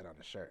about to put that on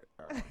the shirt.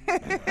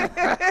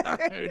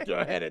 Go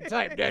ahead and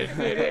type that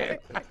shit in.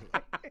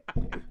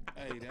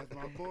 Hey, that's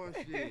my boy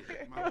shit.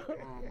 My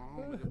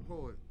homie the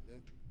poet.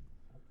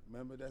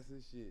 Remember, that's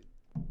his shit.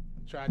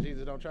 Try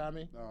Jesus, don't try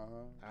me. Uh-huh.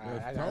 All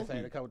right, I gotta say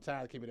it a couple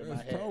times, keep it in my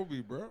That's head.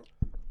 Toby, bro.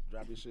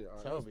 Drop your shit. All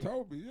right. Toby.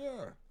 Toby,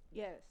 yeah.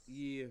 Yes.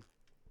 Yeah.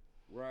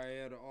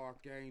 Rael the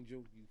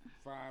Archangel. You can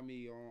find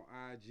me on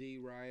IG,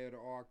 Rael the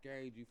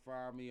Archangel. You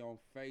find me on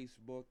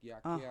Facebook,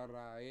 Yakel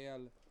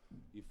Rael.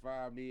 You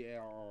find me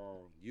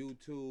on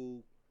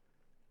YouTube.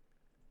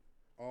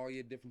 All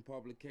your different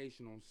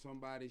publications on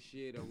somebody's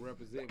shit or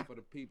representing for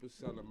the people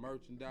selling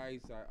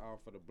merchandise.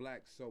 For the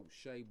Black Soap,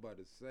 Shea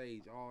Butter,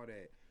 Sage, all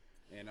that.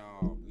 And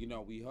you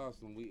know, we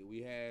hustling.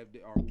 We have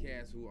our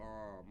cats who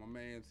my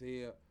man's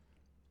here.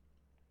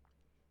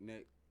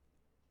 Nick.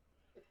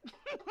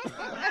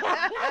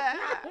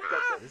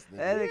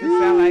 That nigga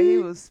sound like he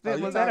was spit.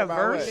 you Was that a talking about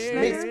verse? what?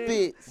 Nick nigga?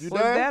 Spitz. You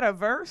Was done? that a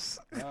verse?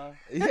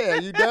 Yeah,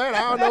 you done? I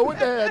don't know what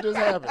the hell just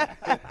happened.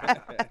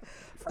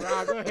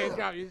 Rob, go ahead,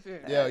 drop your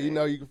shit. Yeah, you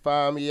know you can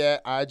find me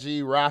at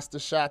IG Rasta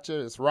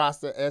Shotcha. It's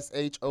Rasta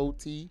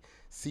SHOTCHA.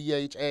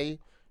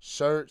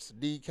 Shirts,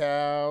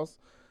 decals,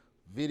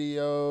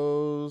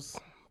 videos,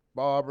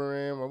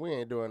 barbering. Well, we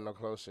ain't doing no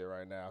close shit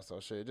right now, so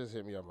shit, just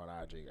hit me up on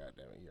IG.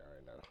 Goddamn it, you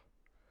already know.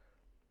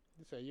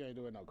 You say you ain't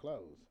doing no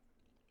clothes.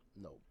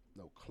 No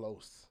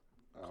close,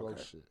 close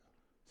Okay. shit.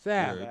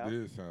 Sam. Yeah, it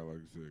did sound like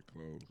you said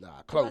close. Nah,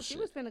 Oh, close she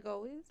shit. was finna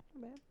go with.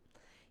 My bad.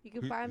 You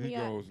can He, find he me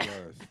goes on.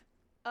 last.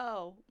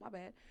 Oh, my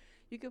bad.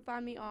 You can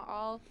find me on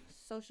all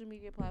social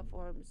media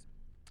platforms,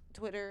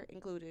 Twitter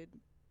included,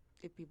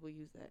 if people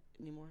use that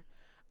anymore.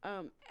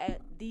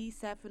 At the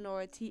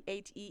Sapphonora,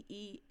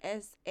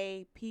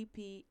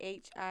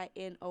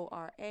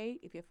 TheSapphinora.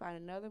 If you find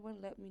another one,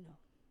 let me know.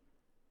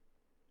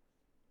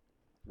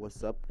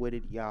 What's up with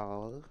it,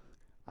 y'all?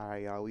 All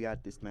right, y'all, we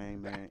out this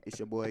thing, man. It's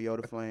your boy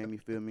Yoda Flame, you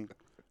feel me? You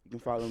can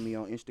follow me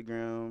on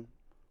Instagram,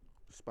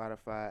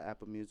 Spotify,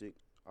 Apple Music,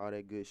 all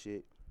that good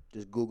shit.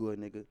 Just Google it,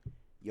 nigga.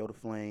 Yoda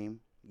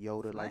Flame,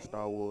 Yoda like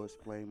Star Wars,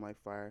 Flame like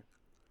fire.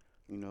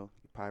 You know,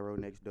 Pyro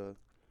next door.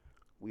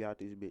 We out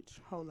this bitch.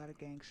 Whole lot of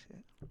gang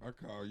shit. I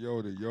called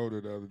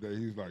Yoda the other day.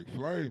 He's like,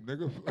 flame,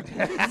 nigga.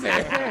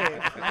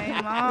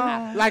 Flame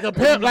on. Like a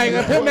pimp named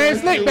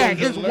Slickback.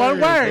 It's one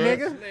word,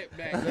 nigga.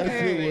 That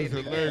shit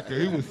was hilarious. 'Cause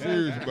he was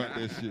serious about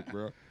that shit,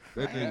 bro.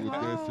 That nigga was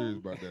dead serious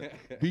about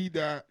that. B.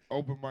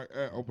 Open mic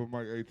at Open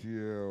Mic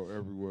ATL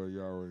everywhere.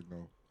 Y'all already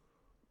know.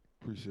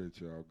 Appreciate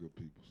y'all, good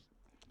peoples.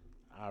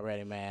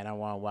 Already, man. I'm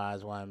one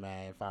wise one,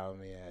 man. Follow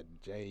me at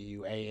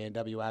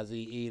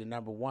JUANWIZE, the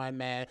number one,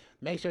 man.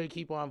 Make sure you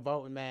keep on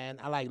voting, man.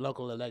 I like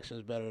local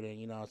elections better than,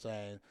 you know what I'm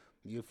saying?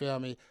 You feel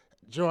me?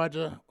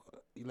 Georgia,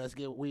 let's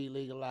get weed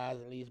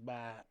legalized at least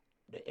by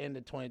the end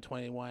of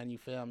 2021. You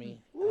feel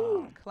me?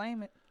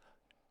 Claim it.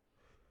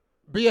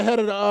 Be ahead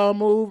of the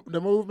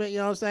movement, you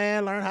know what I'm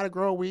saying? Learn how to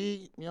grow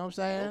weed, you know what I'm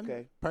saying?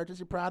 Okay. Purchase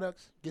your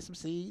products, get some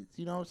seeds,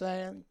 you know what I'm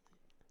saying?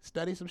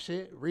 Study some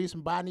shit, read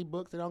some botany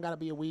books. It don't gotta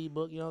be a weed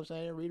book, you know what I'm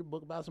saying? Read a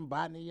book about some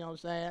botany, you know what I'm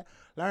saying?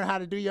 Learn how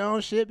to do your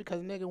own shit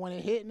because nigga, when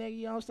it hit, nigga,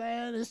 you know what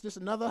I'm saying? It's just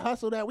another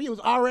hustle that we was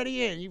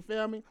already in, you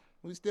feel me?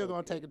 We still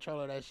gonna take control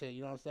of that shit,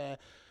 you know what I'm saying?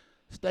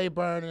 Stay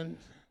burning.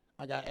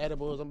 I got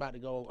edibles. I'm about to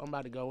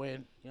go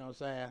in, you know what I'm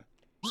saying?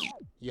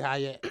 You how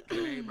yet?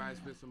 Everybody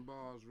spit some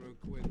balls real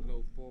quick,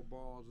 little 4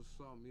 balls or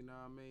something, you know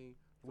what I mean?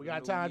 We For the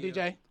got new time, year.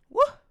 DJ?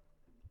 Woo!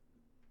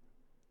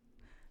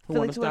 Who Philly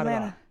wanna to start it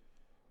Atlanta. off?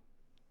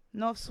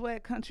 North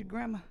Sweat Country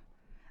Grammar.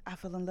 I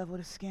fell in love with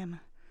a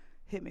scammer.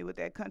 Hit me with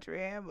that country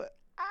amber.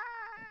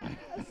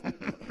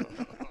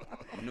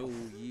 New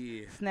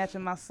year.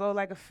 Snatching my soul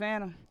like a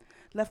phantom.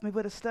 Left me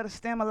with a stutter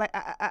stammer like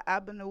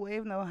I've been the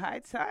wave, no high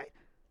tide.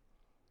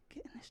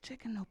 Getting this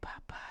chicken, no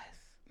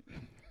Popeyes.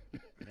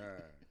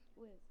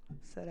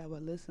 said I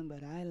would listen,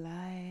 but I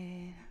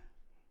lied.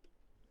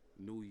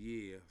 New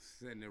Year,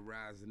 sitting there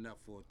rising up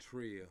for a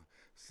trail,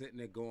 sitting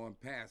there going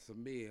past a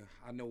meal.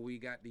 I know we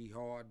got these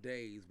hard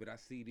days, but I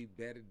see these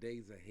better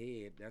days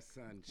ahead. That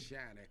sun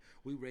shining,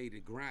 we ready to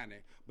grind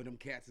it, but them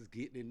cats is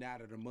getting it out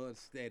of the mud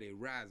steady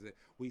rising.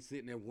 We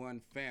sitting in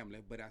one family,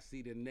 but I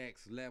see the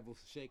next level,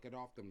 shaking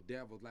off them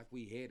devils like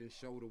we head and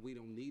shoulder. We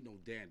don't need no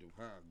dandle,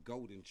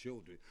 golden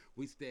children.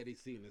 We steady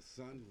seeing the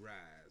sun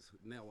rise.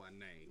 Now our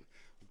name,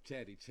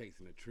 Chatty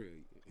chasing a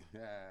trillion.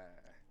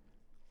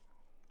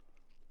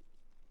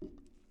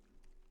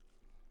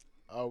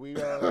 Oh, we I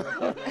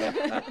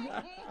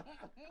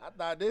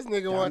thought this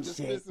nigga wanted to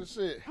spit some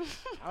shit.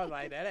 I was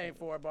like, that ain't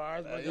 4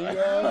 bars. But You know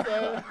what I'm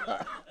saying?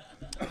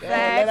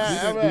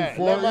 Facts.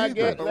 Let my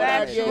guest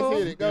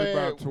hit it. Go About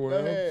ahead. 12, Go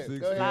ahead. 16.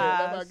 Go ahead.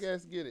 Let my Lies.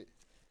 guest get it.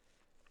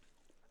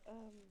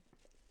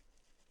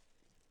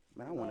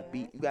 Man, I want a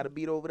beat. You got a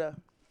beat over there?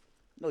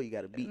 No, you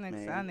got a beat, Next,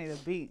 man. I need a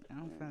beat.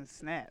 I'm finna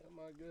snap. Let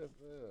my guest,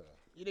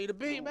 you need a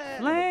beat, man.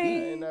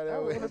 Flame. know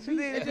that way. What you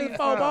need It's a beat just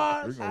 4 for?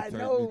 bars. We gonna I take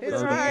know. me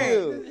It's 30 right.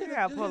 minutes. You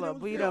gotta pull a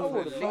beat up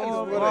for Niggas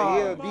 4 wanna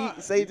hear a bars.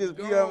 beat, say just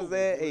beat, you know what I'm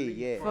saying? Hey,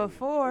 yeah. For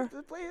 4.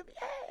 Just play it,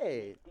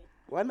 yeah.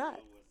 Why not?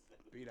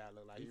 Beat out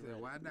look like He you said,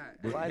 ready. why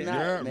not? But Why yeah,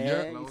 not, man?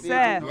 yeah. You feel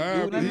Seth, me?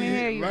 Lab, let me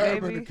hear you, Lab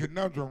in baby. the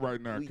conundrum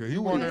right now, because he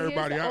do want it.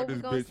 everybody Here's out what this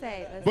we gonna bitch.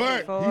 say. Let's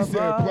But do it. he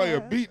said play a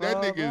bars, beat. That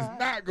 4 nigga is bars,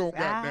 not gonna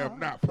goddamn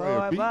not play a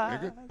 4 beat, bars,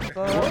 nigga.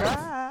 4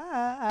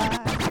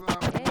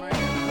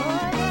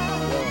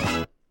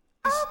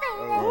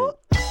 What?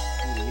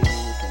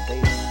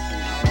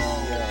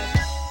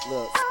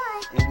 Look,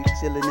 and we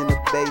chillin' in the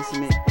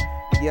basement.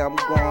 Yeah, I'm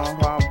going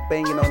hard, I'm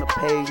banging on the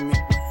pavement.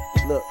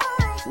 Look,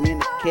 we in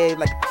the cave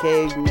like a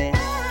caveman.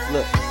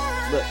 Look,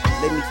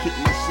 let me kick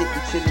my shit.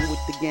 We chillin' with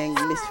the gang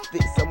of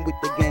misfits. I'm with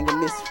the gang of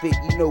misfit.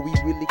 You know we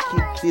really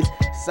keep this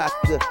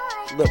soccer.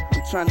 Look, we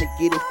tryna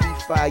get it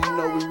FIFA. You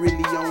know we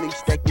really on it.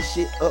 Stack this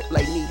shit up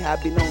like knee high.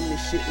 Been on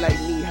this shit like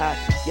knee high.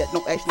 Yeah,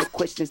 don't ask no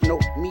questions, no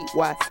me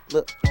why.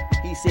 Look,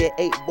 he said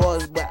 8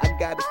 bars, but I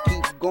gotta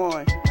keep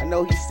going. I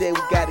know he said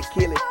we gotta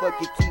kill it.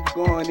 Fuck it, keep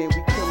going. And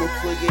we coming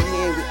for your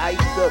hand. We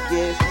iced up,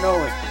 yeah, it's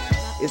snowing.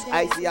 It's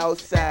icy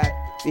outside.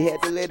 We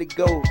had to let it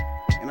go.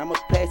 And I'ma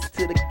pass it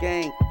to the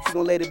gang. She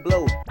gon' let it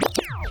blow.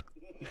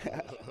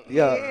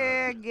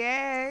 Yeah,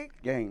 gang.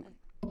 Gang.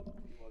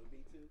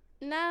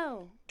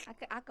 No,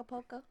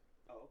 Acapulco.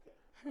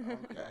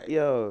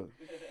 Yo.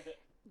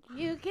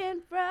 You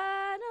can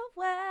run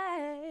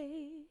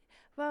away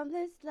from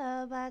this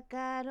love I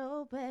got,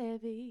 oh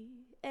baby,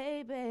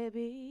 hey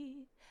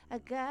baby, I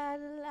got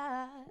a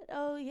lot,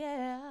 oh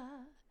yeah.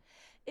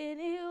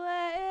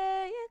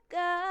 Anywhere you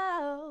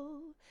go,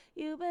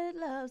 you bet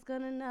love's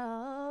gonna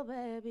know,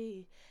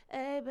 baby,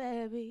 hey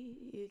baby,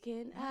 you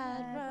can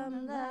hide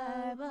from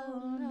love,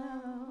 oh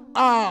no.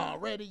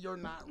 Already you're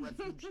not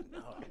refugee.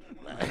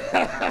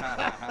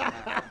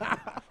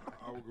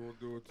 I was gonna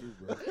do it too,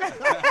 bro.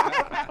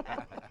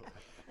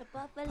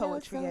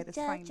 Poetry at its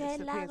finest appears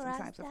in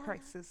times of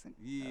crisis.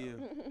 Yeah.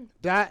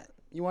 Dot,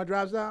 you want to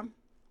drop something?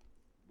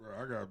 Bro,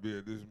 I gotta be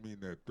at this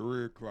meeting at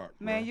 3 o'clock.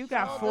 Bro. Man, you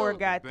got 4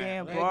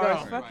 goddamn There you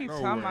bars. go. Fuck you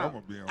No talking way, about. I'ma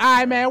be on All right,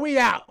 time. man, we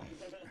out.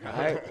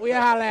 We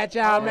holla at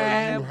y'all, Are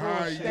man. you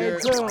high Stay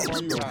yet? tuned.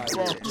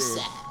 Motherfucker.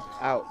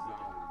 Out.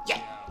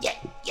 Yeah.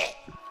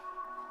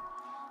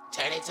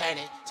 Turn it, right.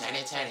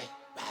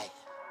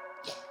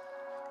 Yeah.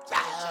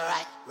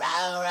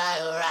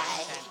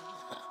 Right.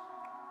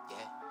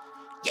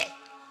 Yeah.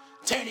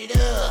 Turn it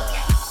up.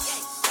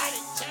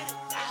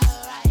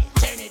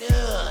 Turn it up. Turn it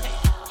up.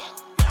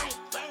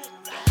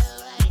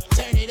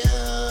 Turn it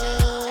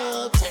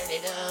up.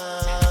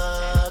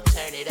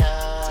 Turn it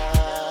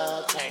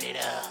up. Turn it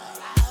up.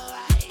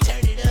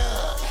 Turn it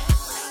up.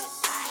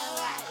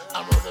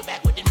 I'm rolling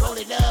back with it, roll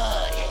it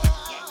up.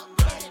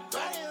 Turn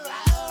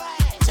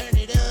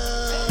it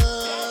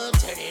up.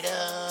 Turn it up.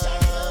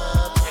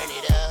 Turn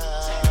it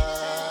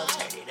up.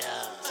 Turn it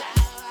up.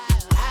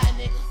 Hi,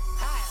 nigga.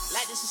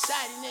 Like the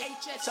society,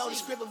 nigga. Told the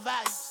script of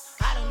values.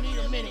 I don't need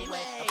them anyway.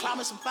 I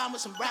promise I'm fine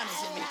with some brownies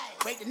in me.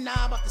 Break the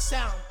knob off the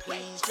sound,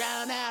 please.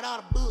 Drown out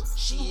all the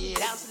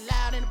bullshit. Out so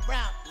loud in the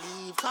brown.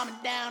 Leave calming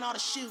down all the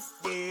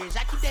shooters.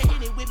 I keep that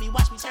hit it with me,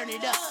 watch me turn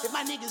it up. If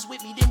my niggas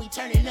with me, then we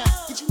turn it up.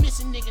 Did you miss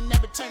a nigga,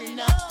 never turning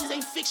up? This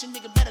ain't fiction,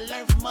 nigga, better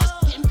learn from us.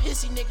 Getting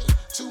pissy, nigga.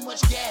 Too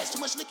much gas, too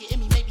much liquor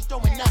in me, maybe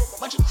throwing up.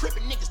 Bunch of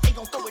crippin' niggas, they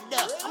gon' throw it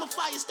up. I'm a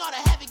fire starter,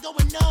 have it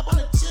going up on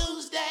a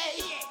Tuesday.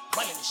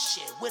 Running the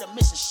shit with a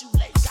missing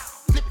shoelace.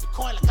 Flipping the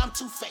coin like I'm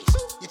Two-Faced.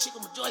 Your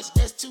chicken rejoicing,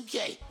 that's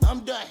 2K.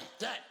 I'm done.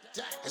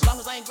 As long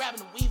as I ain't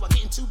grabbing the weave, I'm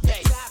getting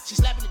 2K. She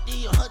slapping the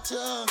D on her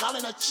tongue, all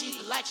in her cheek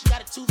like she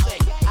got a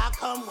toothache. I'll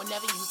come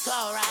whenever you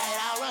call, right?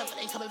 I'll run, but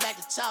ain't coming back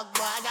to talk,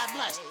 boy. I got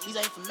blunts. These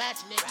ain't for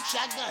matching, nigga.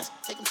 Shotguns,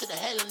 take them to the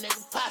hell, nigga.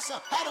 Pass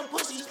up. Had them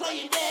pussies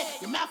playing dead.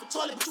 Your mouth a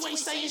toilet, but you ain't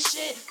saying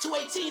shit.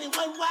 218 and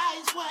one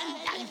wise one.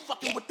 Now you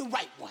fucking with the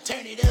right one.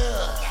 Turn it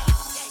up.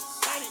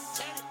 Turn it.